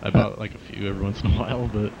 I bought like a few every once in a while,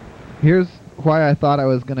 but Here's why I thought I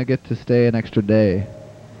was going to get to stay an extra day,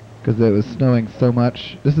 because it was snowing so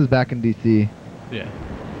much. This is back in D.C. yeah.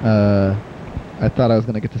 I thought I was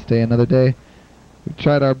going to get to stay another day. We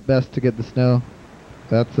tried our best to get the snow.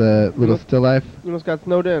 That's a little Look. still life. You almost got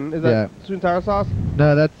snowed in. Is that Yeah. sweet and sour sauce?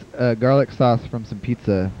 No, that's garlic sauce from some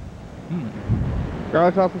pizza.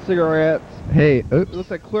 Garlic sauce and cigarettes. Hey, It oops.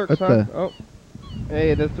 looks like Clerks, What huh? the- Oh.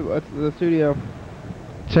 Hey, that's the studio.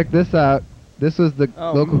 Check this out. This was the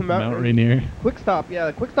Oh, local. Mount Rainier. Quick Stop. Yeah,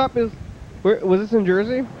 the Quick Stop is. Where was this in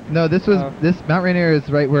Jersey? No, this was Oh. this Mount Rainier is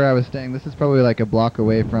right where I was staying. This is probably like a block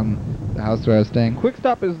away from the house where I was staying. Quick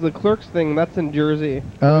Stop is the Clerks thing. That's in Jersey.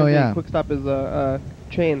 Oh, Jersey, yeah. Quick Stop is a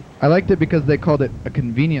chain. I liked it because they called it a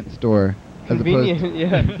convenience store Convenient, as opposed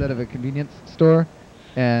yeah. instead of a convenience store,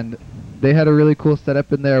 and they had a really cool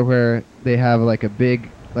setup in there where they have like a big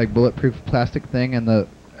like bulletproof plastic thing and the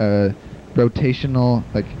rotational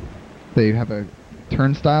like they have a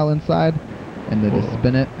turnstile inside, and they just Whoa.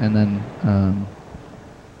 spin it, and then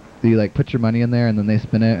you like put your money in there, and then they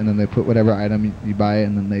spin it, and then they put whatever item you buy,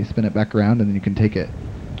 and then they spin it back around, and then you can take it.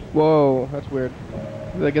 Whoa, that's weird.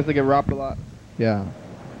 I guess they get robbed a lot. Yeah.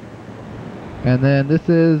 And then this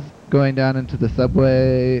is going down into the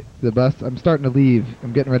subway, the bus. I'm starting to leave.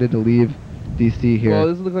 I'm getting ready to leave DC here. Well,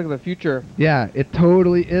 this looks like the future. Yeah, it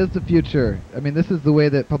totally is the future. I mean, this is the way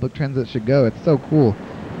that public transit should go. It's so cool.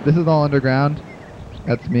 This is all underground.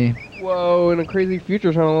 That's me. Whoa, in a crazy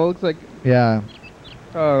future tunnel. It looks like Yeah.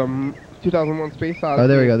 2001 Space Odyssey. Oh,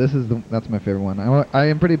 there we go. That's my favorite one. I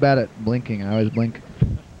am pretty bad at blinking. I always blink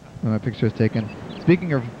when my picture is taken.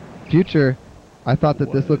 Speaking of future, I thought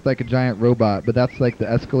that this What? looked like a giant robot, but that's like the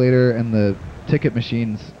escalator and the ticket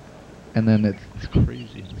machines, and then It's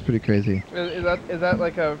crazy. it's pretty crazy. Is that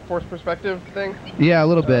like a forced perspective thing? Yeah, a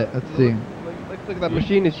little bit. Let's see. Looks like that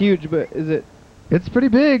machine is huge, but is it? It's pretty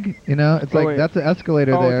big, you know. It's Oh, like wait. that's an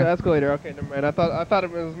escalator Oh, there. it's an escalator. Okay, never mind. I thought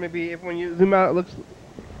it was maybe if when you zoom out, it looks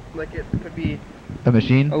like it could be A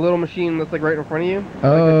machine. a little machine that's like right in front of you.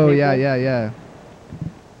 Oh like a yeah, table.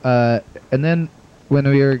 yeah. And then when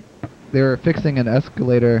they were fixing an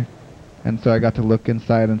escalator, and so I got to look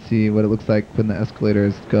inside and see what it looks like when the escalator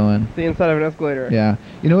is going. The inside of an escalator. Yeah.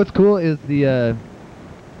 You know what's cool is the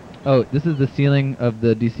oh, this is the ceiling of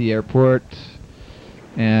the DC airport,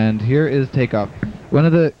 and here is takeoff. One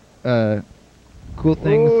of the cool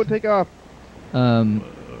things. Oh, take off.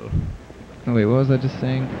 Oh wait, what was I just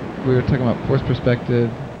saying? We were talking about force perspective,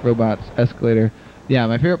 robots, escalator. Yeah,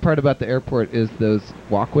 my favorite part about the airport is those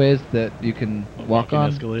walkways that you can walk Walking on.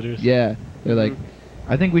 escalators. Yeah, they're like, Mhm.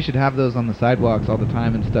 I think we should have those on the sidewalks all the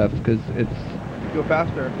time and stuff, because it's Go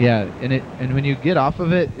faster. yeah, and when you get off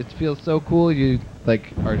of it, it feels so cool. You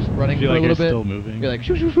like are just running Feel for like a little you're bit. still moving. You're like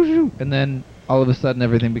shoo shoo shoo shoo, and then all of a sudden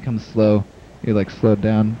everything becomes slow. You're like slowed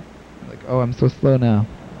down. You're like, oh, I'm so slow now.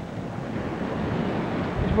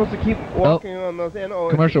 supposed to keep walking on those end. Oh,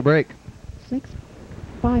 Commercial break. 6,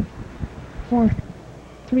 5, 4,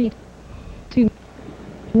 3, 2,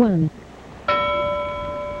 1.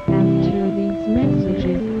 After these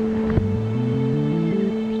messages,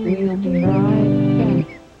 we'll be right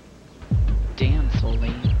back. Dance, Ole,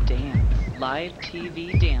 dance. Live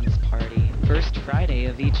TV dance party. First Friday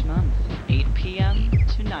of each month. 8 p.m.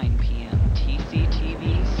 to 9 p.m.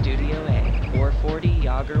 TCTV Studio A. 440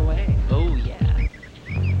 Yager Way. Oh yeah.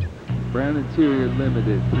 Brown Interior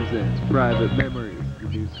Limited presents Private Memories, the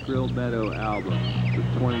new Skrill Meadow album for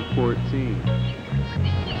 2014.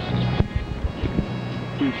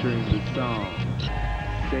 Featuring the song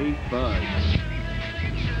Say Fudge.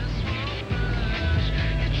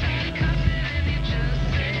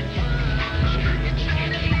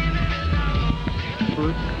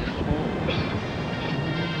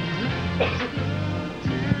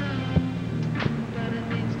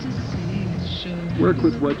 Work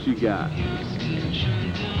with what you got.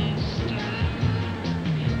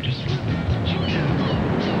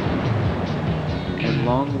 And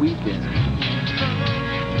long weekend.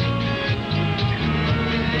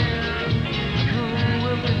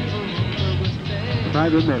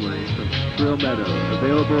 Private Memories from Skrill Meadow,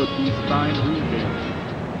 available at these fine retailers.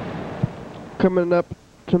 coming up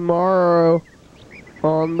tomorrow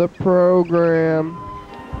on the program.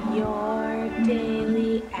 Your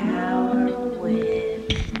daily hour with.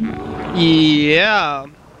 Yeah.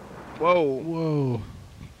 Whoa. Whoa.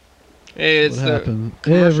 Hey, it's What the happened? Hey,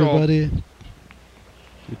 commercial. everybody.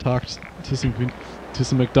 We talked to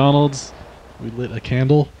some McDonald's. We lit a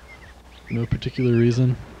candle. No particular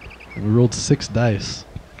reason. And we rolled 6 dice.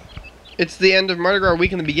 It's the end of Mardi Gras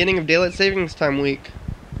week and the beginning of Daylight Savings Time week.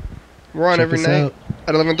 We're on Check every us night out.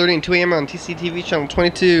 at 11:30 and 2 a.m. on TCTV channel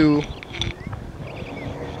 22.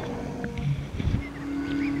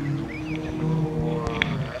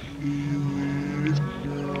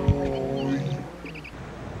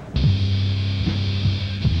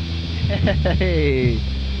 Hey,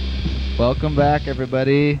 welcome back,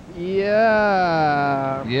 everybody.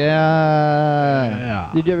 Yeah.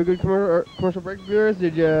 Yeah. Did you have a good commercial break, viewers?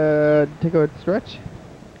 Did you take a stretch?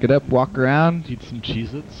 Get up, walk around. Eat some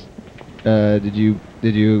Cheez-Its.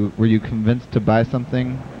 Were you convinced to buy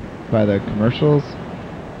something by the commercials?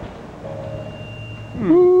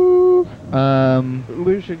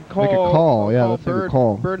 We should call. Make a call, yeah, let's make a Bird.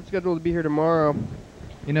 call. Bird's scheduled to be here tomorrow.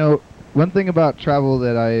 You know, one thing about travel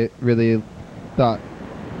that I really thought,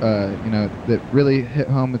 that really hit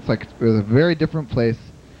home, it's like it was a very different place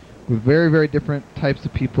with very, very different types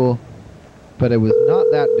of people, but it was not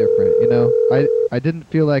that different, you know? I didn't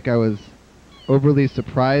feel like I was overly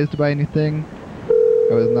surprised by anything.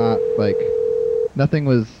 I was not, like, nothing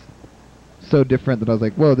was so different that I was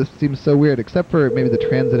like, whoa, this seems so weird, except for maybe the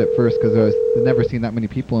transit at first, because I'd never seen that many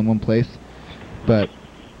people in one place, but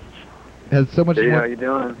it has so much Hey, how more you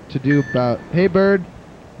doing? to do about, hey Bird,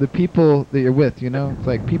 the people that you're with, you know? It's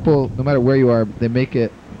like people, no matter where you are, they make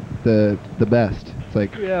it the best. It's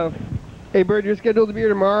like, Yeah. Hey, Bird, you're scheduled to be here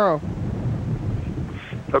tomorrow.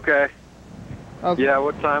 Okay. How's, Yeah,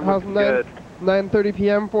 what time how's was good? 9:30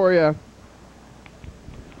 p.m. for you?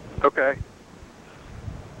 Okay.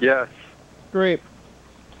 Yes. Great.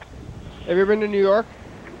 Have you ever been to New York?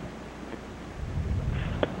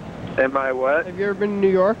 Am I what? Have you ever been to New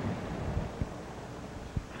York?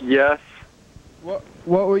 Yes. What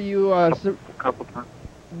were you? Couple times.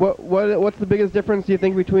 What's the biggest difference do you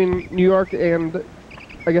think between New York and,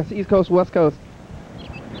 I guess, East Coast, West Coast?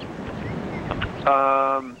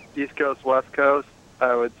 East Coast, West Coast.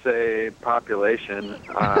 I would say population.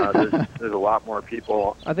 There's a lot more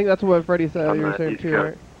people. I think that's what Freddie said. On You were the saying East too,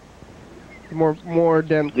 Coast. right? More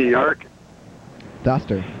dense. New York.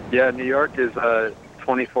 faster. Yeah, New York is a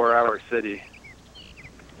 24-hour city.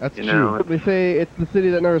 That's You true. know, They say it's the city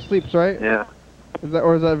that never sleeps, right? Yeah. Is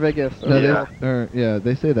that Vegas? No, Yeah.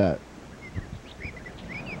 they say that.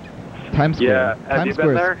 Times Square. Yeah, have Times you been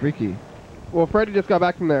Square there? is freaky. Well, Freddie just got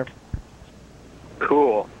back from there.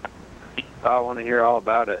 Cool. I want to hear all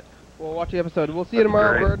about it. We'll watch the episode. We'll see you That's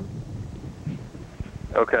tomorrow, great. Bird.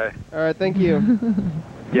 Okay. All right, thank you.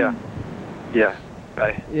 Yeah. Yeah.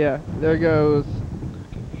 Bye. Yeah, there goes.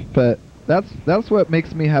 But that's what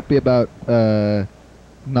makes me happy about I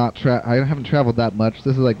haven't traveled that much.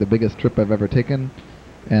 This is like the biggest trip I've ever taken,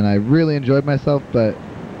 and I really enjoyed myself. But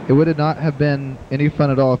it would not have been any fun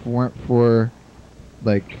at all if it weren't for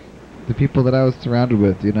like the people that I was surrounded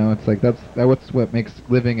with. You know, it's like that's what makes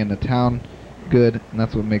living in a town good, and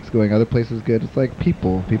that's what makes going other places good. It's like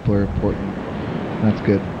people are important. And that's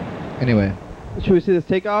good. Anyway. Should we see this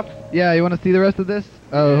takeoff? Yeah, you want to see the rest of this?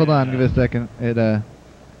 Oh, hold on, give it a second.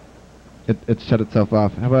 It shut itself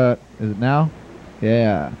off. How about, is it now?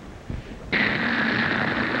 Yeah.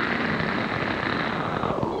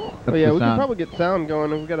 Oh yeah, we can probably get sound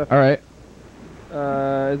going. We've got a. All right.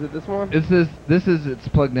 Is it this one? It's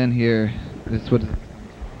plugged in here. This what is it?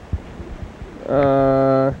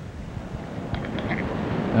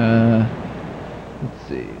 Let's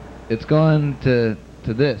see. It's going to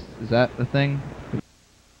this. Is that the thing?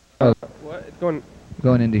 Oh, What? It's going.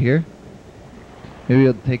 going into here. Maybe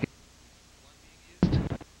you'll take it.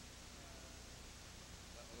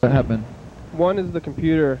 What happened? One is the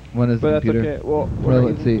computer. One is the but computer. that's okay. Well, Well,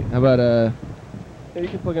 let's see. How about Yeah, you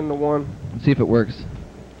can plug into one. let's see if it works.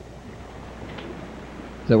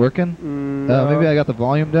 Is that working? No. Maybe I got the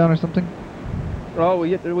volume down or something. Oh,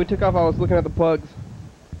 we took off. I was looking at the plugs.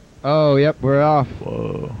 Oh, yep, we're off.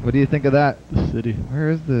 Whoa. What do you think of that? The city.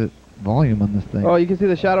 Where is the volume on this thing? Oh, you can see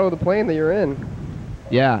the shadow of the plane that you're in.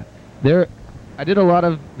 Yeah, I did a lot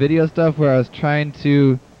of video stuff where I was trying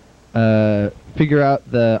to figure out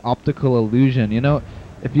the optical illusion. You know,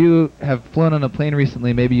 if you have flown on a plane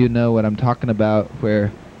recently, maybe you know what I'm talking about.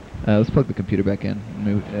 Where let's plug the computer back in.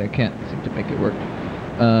 I can't seem to make it work.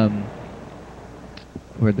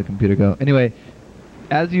 Where'd the computer go? Anyway,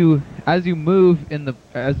 as you move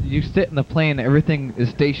as you sit in the plane, everything is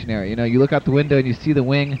stationary. You know, you look out the window and you see the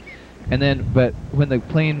wing, but when the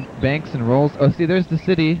plane banks and rolls, oh, see, there's the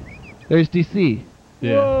city. There's DC.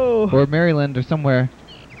 Yeah. Whoa. Or Maryland or somewhere.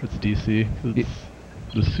 It's DC. It's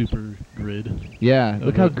the super grid. Yeah,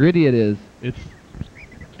 look how gritty it is.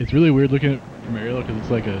 It's really weird looking at it from aerial because it's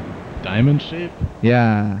like a diamond shape.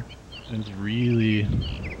 Yeah. And it's really,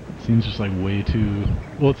 it seems just like way too,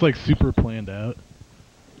 well, it's like super planned out.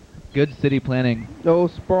 Good city planning. No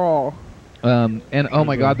sprawl. And oh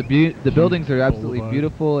my God, the buildings are absolutely boulevard.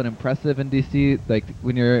 beautiful and impressive in DC. Like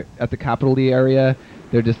when you're at the Capitol area,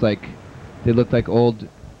 they're just like, they look like old,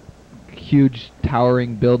 huge,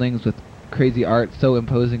 towering buildings with crazy art, so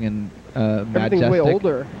imposing and majestic. Everything's way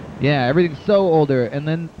older. Yeah, everything's so older, and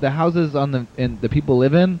then the houses the people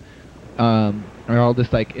live in are all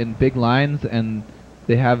just like in big lines, and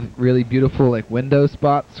they have really beautiful like window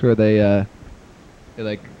spots where they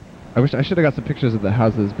like. I wish I should have got some pictures of the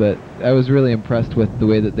houses, but I was really impressed with the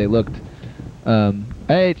way that they looked.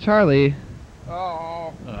 Hey, Charlie.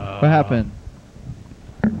 Oh. What happened?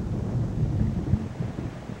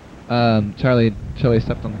 Charlie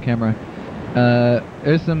stepped on the camera.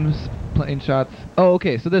 There's some plane shots. Oh,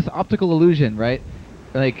 okay. So this optical illusion, right?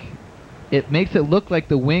 Like, it makes it look like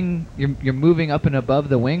the wing. You're moving up and above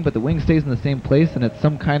the wing, but the wing stays in the same place, and it's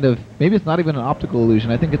some kind of, maybe it's not even an optical illusion.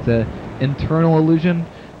 I think it's a internal illusion.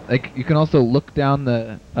 Like, you can also look down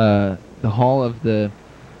the hull of the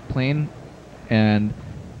plane, and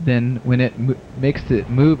then when it makes it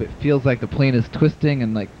move, it feels like the plane is twisting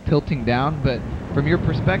and like tilting down, but from your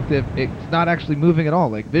perspective, it's not actually moving at all.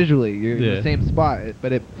 Like visually, you're in the same spot,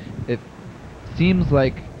 but it seems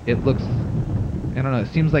like it looks, I don't know,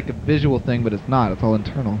 it seems like a visual thing, but it's not. It's all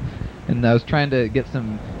internal. And I was trying to get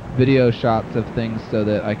some video shots of things so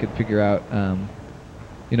that I could figure out,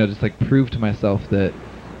 you know, just like prove to myself that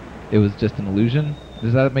it was just an illusion.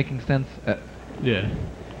 Is that making sense? Yeah.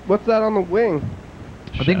 What's that on the wing?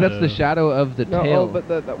 I think that's the shadow of the No, tail. oh,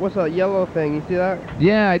 but what's that yellow thing? You see that?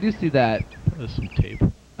 Yeah, I do see that. There's some tape.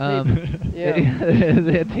 Yeah.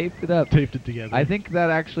 They taped it up. Taped it together. I think that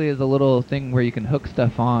actually is a little thing where you can hook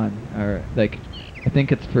stuff on, or like, I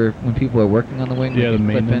think it's for when people are working on the wing. Yeah, they the can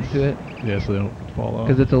clip maintenance. into it. Yeah, so they don't fall off.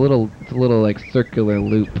 Because it's a little like circular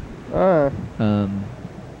loop. Ah.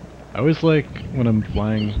 I always like when I'm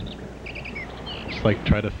flying, just like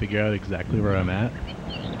try to figure out exactly where I'm at.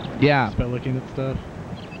 Yeah. Just by looking at stuff.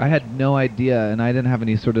 I had no idea, and I didn't have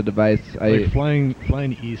any sort of device. Like flying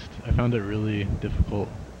east, I found it really difficult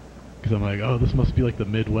because I'm like, oh, this must be like the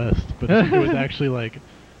Midwest, but it was actually like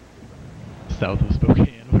south of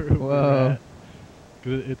Spokane. Whoa.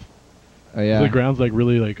 Because it's Oh yeah. the ground's like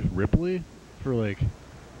really like ripply for like.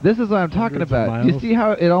 This is what I'm talking hundreds of about. You miles. see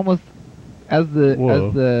how it almost, as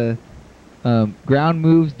the ground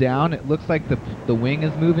moves down, it looks like the wing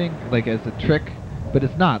is moving, like as a trick, but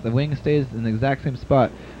it's not. The wing stays in the exact same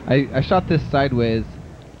spot. I shot this sideways,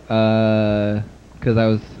 because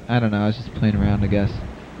I don't know, I was just playing around, I guess.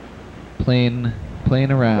 Playing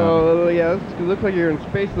around. Oh yeah, it looks like you're in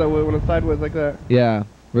space that way when it's sideways like that. Yeah,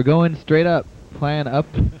 we're going straight up, flying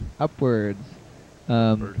upwards.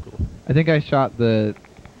 Vertical. I think I shot the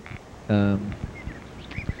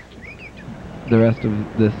rest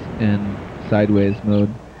of this in sideways mode.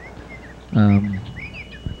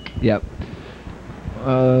 Yep.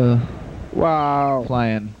 Wow.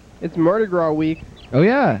 Flying. It's Mardi Gras week. Oh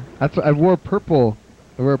yeah, that's what I wore purple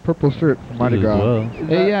I wear a purple shirt for Mardi You as Gras. well. Is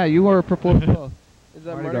Hey, that- yeah, you wore a purple as well. Is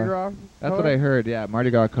that Mardi Mardi Gras? That's color? what I heard. Yeah,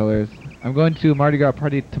 Mardi Gras colors. I'm going to a Mardi Gras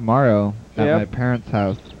party tomorrow at Yep. my parents'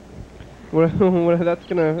 house. What that's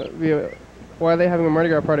gonna be? Why are they having a Mardi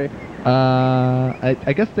Gras party?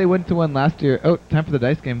 I guess they went to one last year. Oh, time for the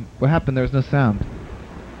dice game. What happened? There was no sound.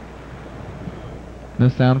 No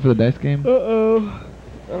sound for the dice game? Uh-oh.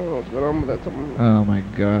 I don't know what's going on with that. Something. Oh my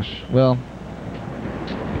gosh. Well,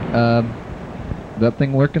 that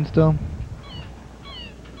thing working still?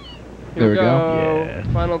 Here there we go.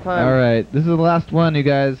 Yeah. Final time. All right, this is the last one, you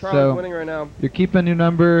guys. Charlie's winning right now. You're keeping your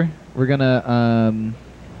number. We're gonna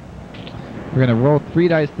roll 3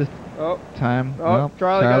 dice this Oh. time. Oh, Well,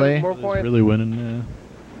 Charlie got more It's points. really winning.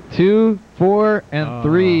 2, 4, and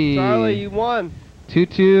 3. Charlie, you won. 2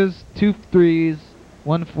 2s, 2 3s,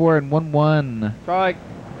 1 4, and 1 1. Charlie,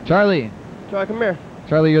 Charlie, come here.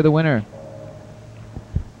 Charlie, you're the winner.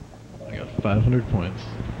 I got 500 points.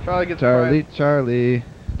 Charlie gets Charlie, prize.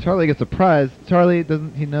 Charlie gets a prize. Charlie,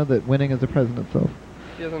 doesn't he know that winning is a prize in itself?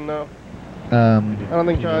 He doesn't know. Um, I don't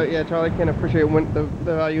think Charlie. Yeah, Charlie can't appreciate the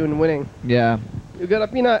value in winning. yeah. You got a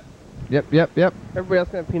peanut. Yep. Everybody else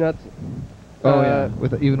can have peanuts. Oh yeah.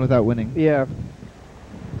 Even without winning. Yeah.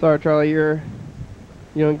 Sorry, Charlie. You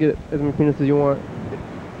don't get as many peanuts as you want.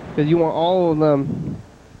 Because you want all of them.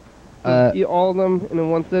 Eat all of them in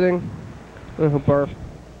one sitting. Barf.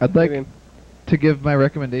 I'd like Maybe. to give my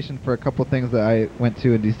recommendation for a couple things that I went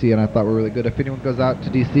to in DC and I thought were really good. If anyone goes out to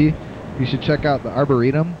DC, you should check out the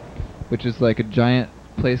Arboretum, which is like a giant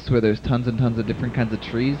place where there's tons and tons of different kinds of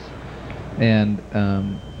trees. And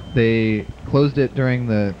they closed it during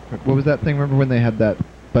the, what was that thing? Remember when they had that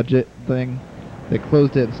budget thing? They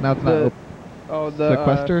closed it, so now it's not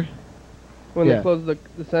sequester. When Yeah. they closed the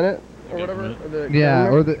Senate or whatever. Or the Yeah,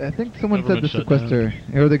 government? or I think someone said the Government shut down. sequester,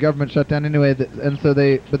 or the government shut down anyway. And so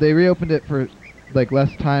they reopened it for like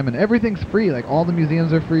less time, and everything's free. Like all the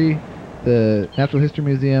museums are free. The Natural History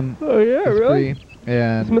Museum Oh yeah, is really? free,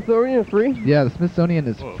 and Smithsonian free? yeah, the Smithsonian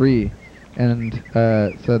is Whoa. free, and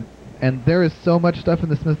and there is so much stuff in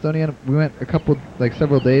the Smithsonian. We went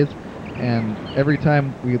several days, and every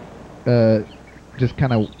time we just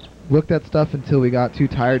kind of looked at stuff until we got too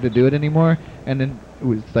tired to do it anymore, and then it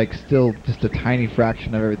was like still just a tiny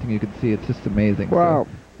fraction of everything you could see. It's just amazing. Wow.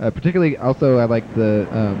 So, particularly, also I like the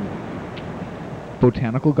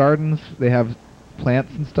botanical gardens. They have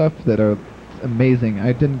plants and stuff that are amazing.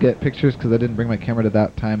 I didn't get pictures because I didn't bring my camera to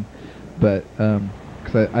that time, but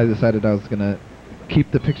because I decided I was gonna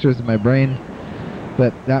keep the pictures in my brain,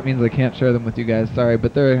 but that means I can't share them with you guys. Sorry,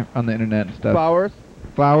 but they're on the internet and stuff.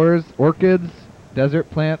 Flowers, orchids, desert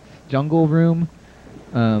plants, jungle room.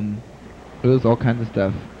 It was all kinds of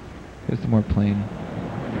stuff. Here's some more plane.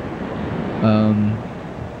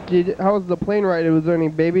 How was the plane ride? Was there any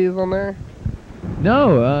babies on there?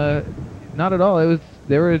 No, not at all. It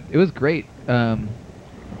was great.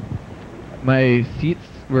 My seats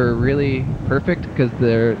were really perfect because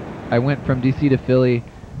I went from DC to Philly,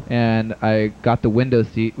 and I got the window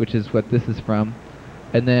seat, which is what this is from,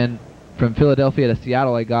 and then from Philadelphia to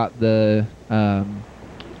Seattle, I got the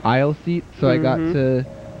aisle seat, so I got to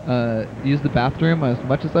use the bathroom as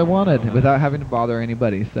much as I wanted without having to bother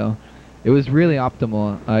anybody. So it was really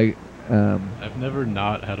optimal. I've never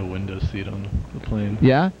not had a window seat on the plane.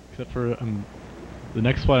 Yeah? Except for the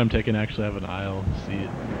next flight I'm taking, actually have an aisle seat.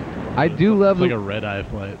 I do love It's like the- a red-eye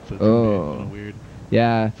flight, so it's gonna be kind of weird.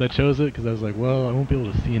 Yeah. So I chose it because I was like, well, I won't be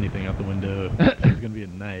able to see anything out the window. It's going to be at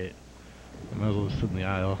night. I might as well just sit in the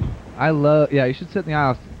aisle. Yeah, you should sit in the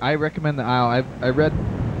aisle. I recommend the aisle. I read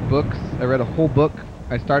books. I read a whole book.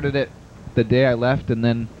 I started it the day I left and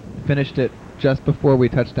then finished it just before we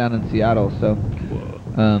touched down in Seattle. So,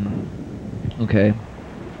 Whoa. okay.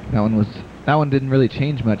 That one didn't really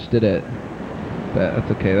change much, did it? But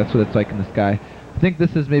that's okay. That's what it's like in the sky. I think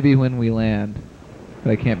this is maybe when we land,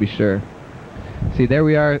 but I can't be sure. See, there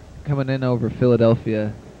we are coming in over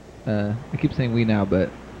Philadelphia. I keep saying we now, but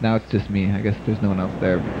now it's just me. I guess there's no one else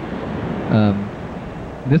there.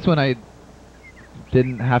 This one I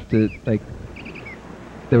didn't have to,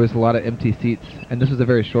 there was a lot of empty seats, and this was a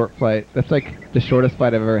very short flight. That's like the shortest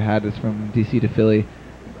flight I've ever had is from DC to Philly,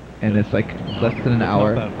 and it's like less than an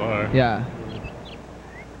hour. Not that far. Yeah.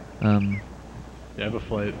 Yeah, I have a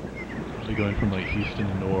flight going from Houston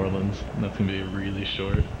to New Orleans, and that's gonna be really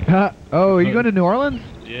short. Oh, are you going to New Orleans?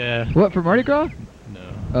 Yeah. What, for Mardi Gras?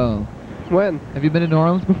 No. Oh. When? Have you been to New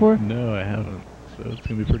Orleans before? No, I haven't. So it's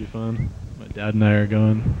gonna be pretty fun. My dad and I are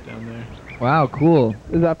going down there. Wow, cool.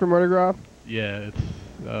 Is after Mardi Gras? Yeah, it's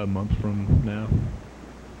a month from now.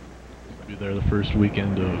 I'll be there the first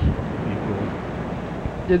weekend of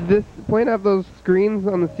April. Did this plane have those screens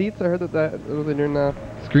on the seats? I heard that was in your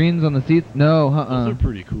screens on the seats? No, Those are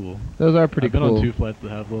pretty cool. Those are pretty I've been cool. on 2 flights that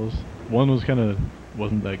have those. One was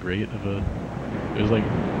wasn't that great of a. It was like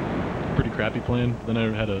a pretty crappy plane. Then I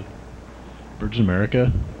had a Virgin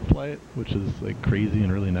America flight, which is like crazy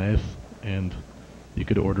and really nice, and you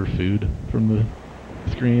could order food from the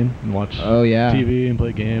screen and watch TV and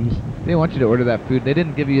play games. They didn't want you to order that food. They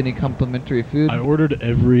didn't give you any complimentary food. I ordered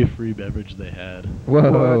every free beverage they had.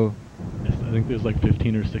 Whoa. I think there's like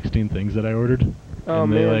 15 or 16 things that I ordered. Oh,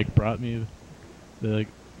 and they man. like brought me, they're like,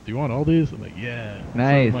 do you want all these? I'm like, yeah.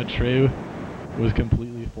 Nice. So my tray was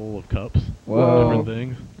completely full of cups. Whoa. Different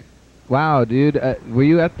things. Wow, dude. Were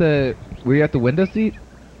you at the window seat?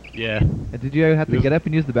 Yeah. Did you have to get up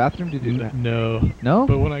and use the bathroom? Did you? No. No?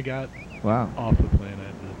 But when I got wow. off the plane, I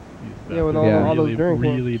had to use the bathroom. Yeah, with all those drinks.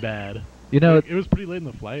 Really bad. You know, it was pretty late in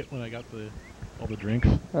the flight when I got all the drinks.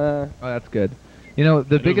 Oh, that's good. You know,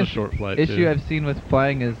 the biggest short flight issue too. I've seen with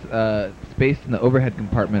flying is space in the overhead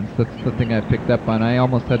compartments. That's the thing I picked up on. I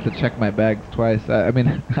almost had to check my bags twice. I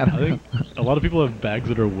mean, I think a lot of people have bags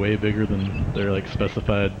that are way bigger than their like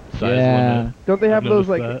specified size limit. Don't they have I've those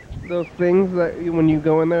noticed those things that when you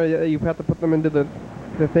go in there, you have to put them into the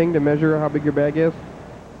thing to measure how big your bag is?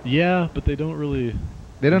 Yeah, but they don't really.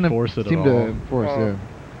 They don't enforce it seem at to all. enforce it.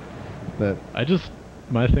 But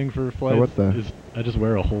my thing for flights the? is I just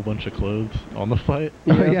wear a whole bunch of clothes on the flight.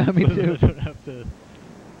 Oh, yeah, me too. I don't have to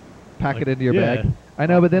pack like, it into your yeah. bag. I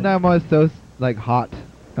know, but then I'm always so like hot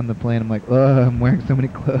on the plane. I'm like, oh, I'm wearing so many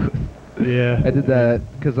clothes. Yeah. I did that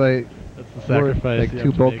because I That's the wore sacrifice like you 2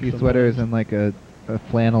 have to make bulky sweaters and like a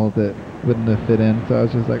flannel that wouldn't have fit in. So I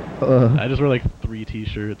was just like, ugh. I just wear like 3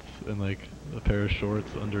 t-shirts and like a pair of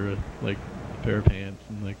shorts under like a pair of pants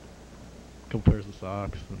and like a couple pairs of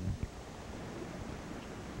socks and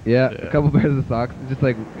Yeah, a couple pairs of socks. Just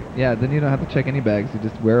like, then you don't have to check any bags. You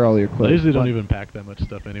just wear all your clothes. I usually don't even pack that much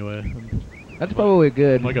stuff anyway. That's probably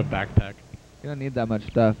good. I'm like a backpack. You don't need that much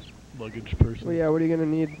stuff. Luggage person. Well, yeah, what are you gonna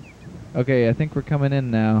need? Okay, I think we're coming in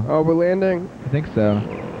now. Oh, we're landing. I think so.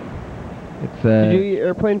 It's Did you eat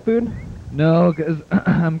airplane food? No, because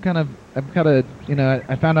I'm kind of, you know,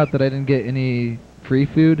 I found out that I didn't get any free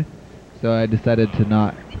food, so I decided to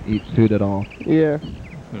not eat food at all. Yeah.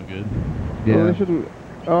 That's no good. Yeah. Well, they shouldn't.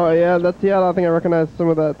 Oh, yeah, that's Seattle. I think I recognize some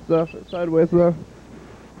of that stuff. Sideways, though.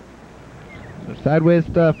 Sideways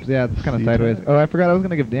stuff? Yeah, it's kind of sideways. Seattle. Oh, I forgot I was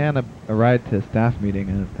going to give Dan a ride to a staff meeting,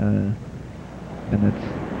 and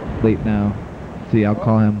it's late now. See, I'll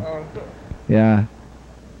call him. Yeah.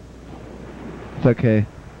 It's okay.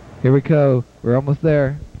 Here we go. We're almost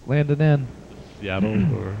there. Landing in. Seattle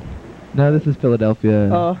or? No, this is Philadelphia.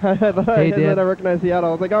 Oh, I thought Dan. I recognized Seattle.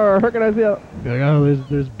 I was like, oh, I recognize Seattle. You're like, oh,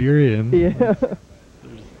 there's Burien. Yeah.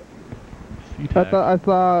 SeaTac. I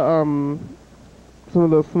saw some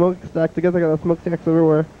of those smokestacks. I guess I got those smokestacks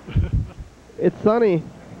everywhere. It's sunny.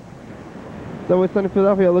 It's always sunny in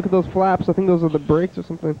Philadelphia. Look at those flaps. I think those are the brakes or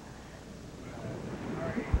something.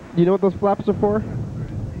 You know what those flaps are for?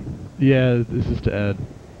 Yeah, this is to add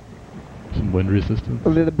some wind resistance.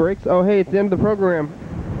 Are they the brakes? Oh, hey, it's the end of the program.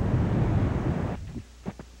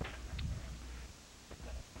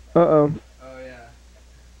 Uh-oh. Oh, yeah.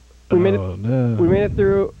 We made Oh, no. We made it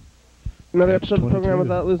through another Catch episode of the program 22.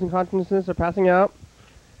 without losing consciousness or passing out.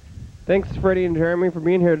 Thanks, Freddie and Jeremy, for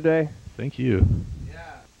being here today. Thank you.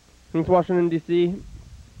 Yeah. Thanks, Washington, D.C.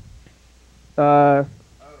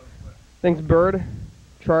 Thanks, Bird,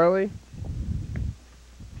 Charlie.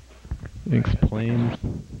 Thanks, planes.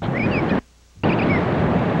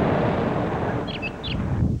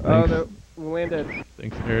 Oh, Thanks. we landed.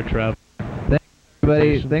 Thanks, air travel. Thanks,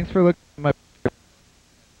 everybody. Thanks for looking at my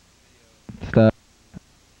stuff.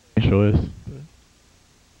 Choice.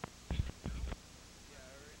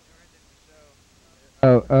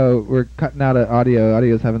 Oh, we're cutting out of audio.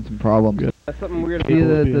 Audio's having some problems. That's something weird. See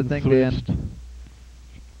the Being thing, switched. Dan?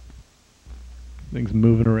 Things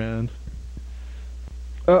moving around.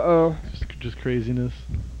 Uh-oh. Just craziness.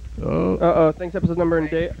 Oh. Uh-oh. Thanks, episode number and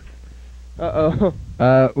date.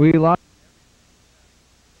 Uh-oh. We lost.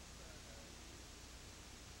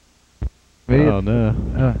 Oh,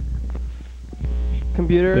 no.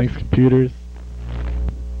 Computer. Thanks, computers.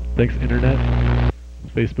 Thanks, internet.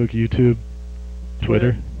 Facebook, YouTube,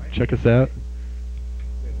 Twitter. Check us out.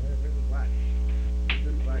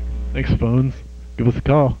 Thanks, phones. Give us a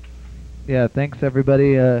call. Yeah, thanks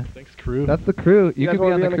everybody. Thanks, crew. That's the crew. You guys can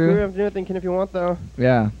be wanna on the crew. You have to do anything if you want, though.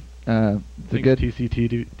 Yeah. It's a Thanks, good.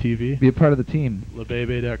 TCTV. Be a part of the team.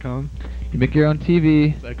 Lebebe.com. You make your own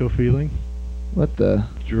TV. It's Echo Feeling. What the?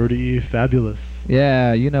 Jordy Fabulous.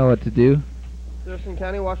 Yeah, you know what to do. Thurston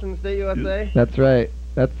County, Washington State, USA. That's right.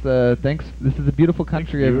 That's thanks. This is a beautiful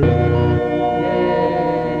country. Thanks, viewers. Everybody.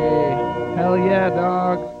 Yay! Hell yeah,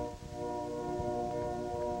 dog.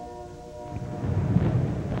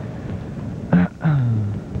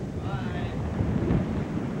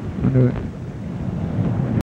 Wonder what-